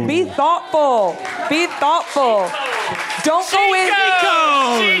mean? Be thoughtful. Be thoughtful. Don't go in.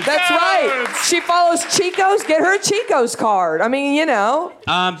 Chico's! That's right. She follows Chico's. Get her a Chico's card. I mean, You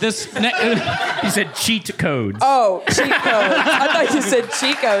said cheat codes. Oh, cheat codes. I thought you said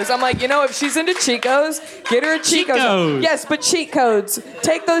Chico's. I'm like, if she's into Chico's, get her a Chico's. Chico's. Yes, but cheat codes.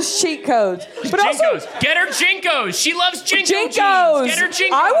 Take those cheat codes. But Jinkos. also, Get her Jinkos. She loves Jinko jeans. Jinkos. Get her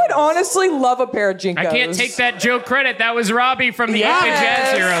Jinkos. I would honestly love a pair of Jinkos. I can't take that joke credit. That was Robbie from the Yes. 8-Bit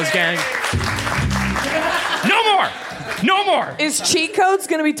Jazz Heroes gang. No more. No more. Is cheat codes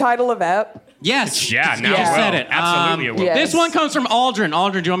going to be title of ep? Yes. Yeah, now you it will. said it. Absolutely it will. yeah. This one comes from Aldrin.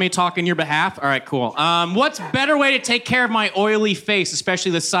 Aldrin, do you want me to talk in your behalf? All right, cool. What's a better way to take care of my oily face,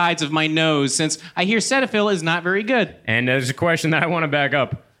 especially the sides of my nose, since I hear Cetaphil is not very good? And there's a question that I want to back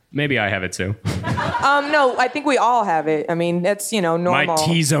up. Maybe I have it too. No, I think we all have it. I mean, that's, normal. My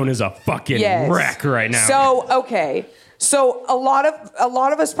T-zone is a fucking Yes. wreck right now. So, okay. So a lot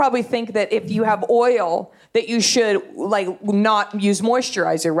of us probably think that if you have oil that you should not use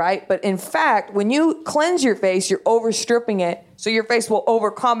moisturizer, right? But in fact, when you cleanse your face, you're overstripping it, so your face will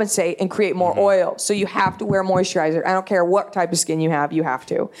overcompensate and create more oil. So you have to wear moisturizer. I don't care what type of skin you have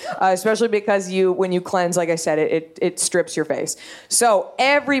to. Especially because when you cleanse, like I said, it strips your face. So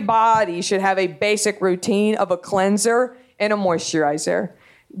everybody should have a basic routine of a cleanser and a moisturizer.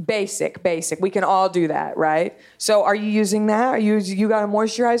 Basic. We can all do that, right? So are you using that? You got a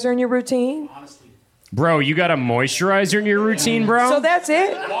moisturizer in your routine? Bro, you got a moisturizer in your routine, bro? So that's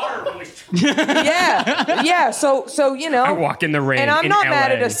it? Yeah. So I walk in the rain and I'm in not LA.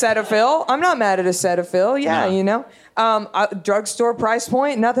 mad at a Cetaphil. Yeah, No. drugstore price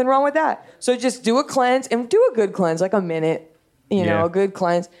point, nothing wrong with that. So just do a cleanse and do a good cleanse, like a minute, Yeah. a good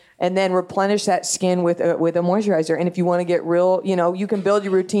cleanse. And then replenish that skin with a moisturizer. And if you want to get real, you can build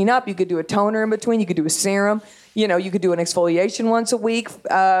your routine up. You could do a toner in between. You could do a serum. You could do an exfoliation once a week.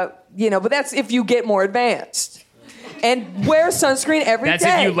 But that's if you get more advanced. And wear sunscreen every day.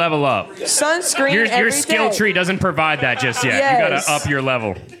 That's if you level up. Sunscreen Your every skill day. tree doesn't provide that just yet. You Yes. gotta up your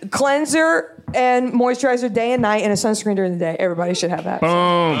level. Cleanser and moisturizer day and night and a sunscreen during the day. Everybody should have that. Boom.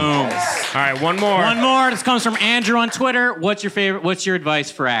 All right, one more. One more. This comes from Andrew on Twitter. What's your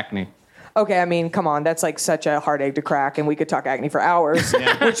advice for acne? Okay, I mean, come on. That's like such a hard egg to crack, and we could talk acne for hours,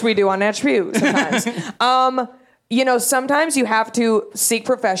 which we do on Natural View sometimes. Sometimes you have to seek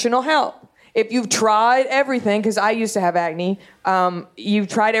professional help. If you've tried everything, because I used to have acne, you've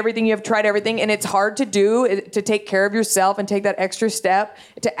tried everything, and it's hard to do, to take care of yourself and take that extra step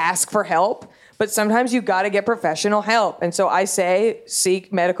to ask for help. But sometimes you've got to get professional help. And so I say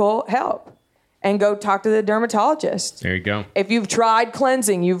seek medical help and go talk to the dermatologist. There you go. If you've tried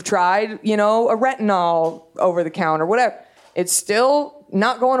cleansing, you've tried, a retinol over the counter, whatever, it's still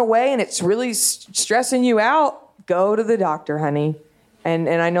not going away and it's really stressing you out, go to the doctor, honey. And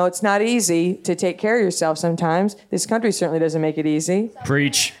I know it's not easy to take care of yourself sometimes. This country certainly doesn't make it easy.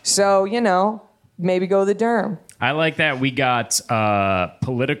 Preach. So, maybe go to the derm. I like that we got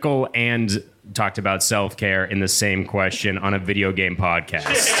political and talked about self-care in the same question on a video game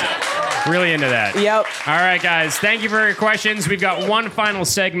podcast. Really into that. Yep. All right, guys. Thank you for your questions. We've got one final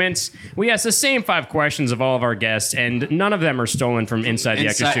segment. We asked the same 5 questions of all of our guests, and none of them are stolen from Inside the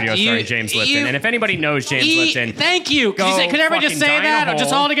Extra Studio starring James Lipton. And if anybody knows James Lipton, thank you. Go Can everybody just say that?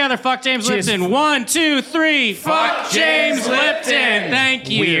 Just all together. Fuck James Lipton. 1, 2, 3. Fuck James Lipton. Thank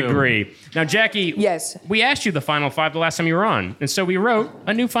you. We agree. Now, Jackie. Yes. We asked you the final 5 the last time you were on, and so we wrote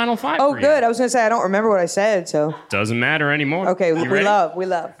a new final 5 Oh, for you. good. I was going to say, I don't remember what I said, so. Doesn't matter anymore. Okay, You we ready? love.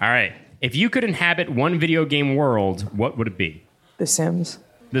 All right. If you could inhabit one video game world, what would it be? The Sims.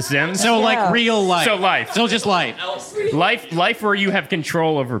 The Sims? So like real life. So life. So just life. Life where you have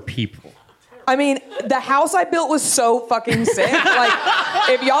control over people. I mean, the house I built was so fucking sick. Like,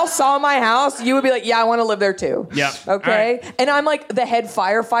 if y'all saw my house, you would be like, yeah, I want to live there too. Yeah. Okay? All right. And I'm like the head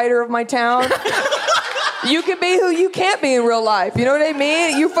firefighter of my town. You can be who you can't be in real life. You know what I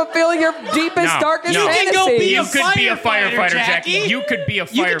mean? You fulfill your deepest, darkest no. fantasies. You can go be You could be a firefighter, Jackie. You could be a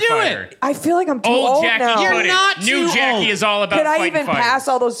firefighter. You could do it. I feel like I'm too Old old Jackie now. You're couldn't. not New too Jackie old. is all about Could I fighting even fires. pass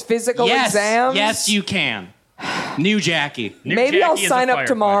all those physical exams? Yes, you can. New Jackie. New Maybe I'll Jackie is a sign up firefighter.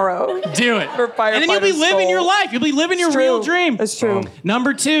 tomorrow. Do it. For firefighter And then you'll be living school. your life. You'll be living your real dream. That's true.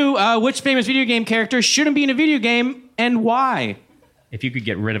 Number 2, which famous video game character shouldn't be in a video game and why? If you could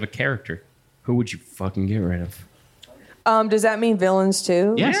get rid of a character, who would you fucking get rid of? Does that mean villains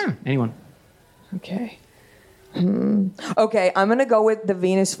too? Yes. Anyone. Okay. Okay, I'm gonna go with the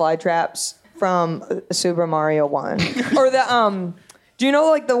Venus flytraps from Super Mario 1, or the Do you know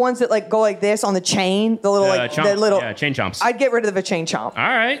like the ones that like go like this on the chain, the little chain chomps. I'd get rid of the chain chomp. All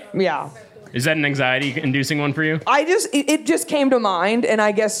right. Yeah. Is that an anxiety-inducing one for you? It just came to mind, and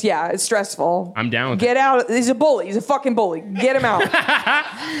I guess it's stressful. I'm down with Get out. He's a bully. He's a fucking bully. Get him out.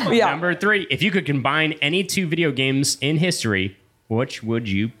 Yeah. Number 3, if you could combine any 2 video games in history, which would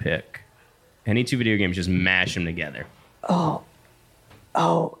you pick? Any 2 video games, just mash them together.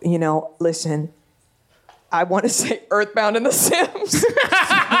 Listen. I want to say Earthbound and The Sims.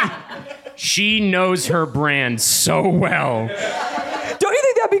 She knows her brand so well. Don't you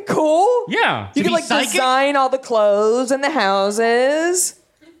think that'd be cool? Yeah. You could like design all the clothes and the houses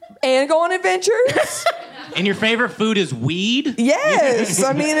and go on adventures. And your favorite food is weed? Yes.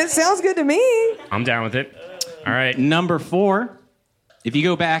 I mean, it sounds good to me. I'm down with it. All right. Number 4, if you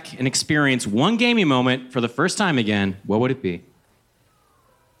go back and experience one gaming moment for the first time again, what would it be?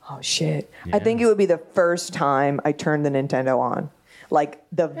 Oh, shit. I think it would be the first time I turned the Nintendo on. Like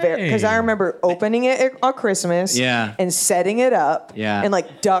because I remember opening it on Christmas and setting it up and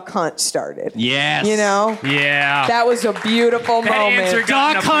like Duck Hunt started. Yes. You know? Yeah. That was a beautiful moment.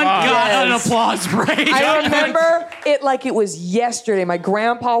 Duck Hunt got an applause break. I remember it like it was yesterday. My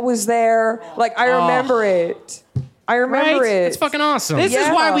grandpa was there. Like, I remember it. I remember it. It's fucking awesome. This is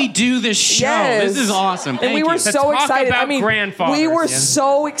why we do this show. Yes. This is awesome. Thank and we you. were so talk excited. about I mean, grandfathers. we were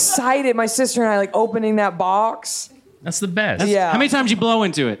so excited. My sister and I, like, opening that box. That's the best. Yeah. How many times you blow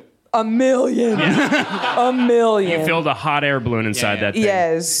into it? A million. A million. You filled a hot air balloon inside that thing.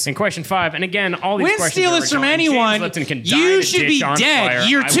 Yes. And question 5, and again, all these Win questions steal are this from original, and anyone. James Lipton can die You in a should ditch be on dead. fire.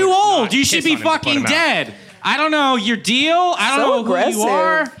 You're I too would old. not You should piss be on him to put fucking him out. dead. I don't know your deal. I don't So know who aggressive. you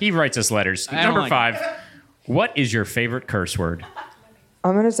are. He writes us letters. I don't Number like 5, what is your favorite curse word?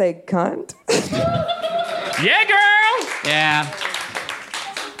 I'm going to say cunt. Yeah, girl! Yeah.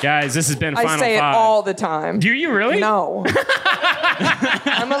 Guys, this has been Final I say it 5. all the time. Do you really? No.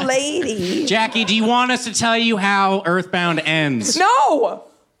 I'm a lady. Jackie, do you want us to tell you how Earthbound ends? No.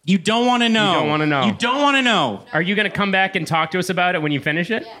 You don't want to know. You don't wanna know. You don't want to know. Are you going to come back and talk to us about it when you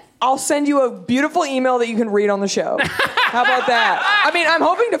finish it? I'll send you a beautiful email that you can read on the show. How about that? I mean, I'm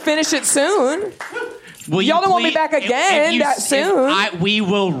hoping to finish it soon. Will Y'all you don't want me please- back if again you- that if soon. we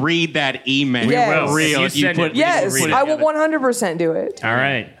will read that email. Yes. For real. If you send it, Yes, read it. I will 100% do it. All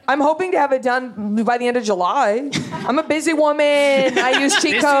right. I'm hoping to have it done by the end of July. I'm a busy woman. I use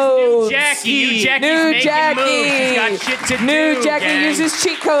cheat This codes. is new Jackie. New Jackie's New making Jackie. moves. She's got shit to do. New Jackie gang. uses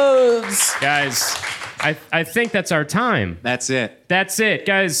cheat codes. Guys, I think that's our time. That's it. That's it,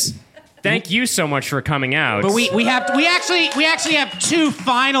 guys. Thank you so much for coming out. But we actually have two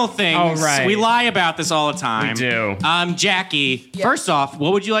final things. Oh, right. We lie about this all the time. We do. Jackie, first off,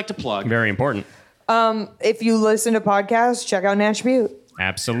 what would you like to plug? Very important. If you listen to podcasts, check out Nash Butte.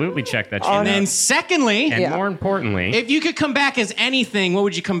 Absolutely check that shit On out. And then secondly, And Yeah. more importantly, if you could come back as anything, what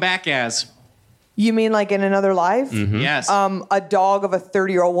would you come back as? You mean like in another life? Mm-hmm. Yes. A dog of a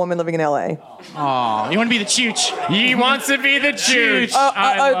 30-year-old woman living in LA. Aw, you want to be the chooch? he wants to be the chooch.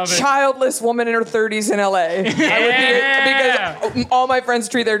 I A love it. childless woman in her 30s in LA. I would Yeah. be, because all my friends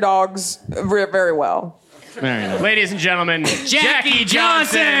treat their dogs very well. Very nice. Ladies and gentlemen, Jackie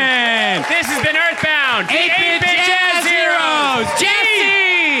Johnson! This has been Earthbound. the 8-Bit 8-Bit Jazz Heroes!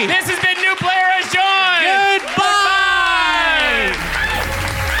 Jesse! This has been New Player Has Joined. Goodbye!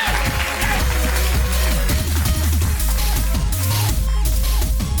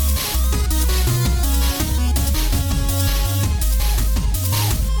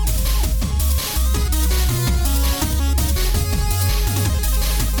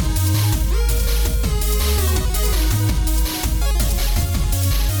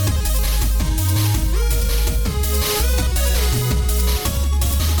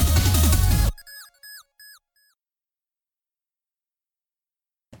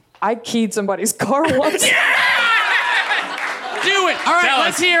 I keyed somebody's car once. Do it! All right, Tell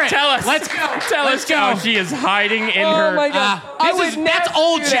let's us. hear it. Tell us. Let's go. Tell Let's us go. how she is hiding in Oh her. my god! that's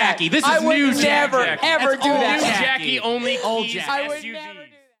old do that. Jackie. This is I would new never, Jackie. ever That's do old that. New Jackie. Jackie only Old keys Jackie. I would SUVs. never do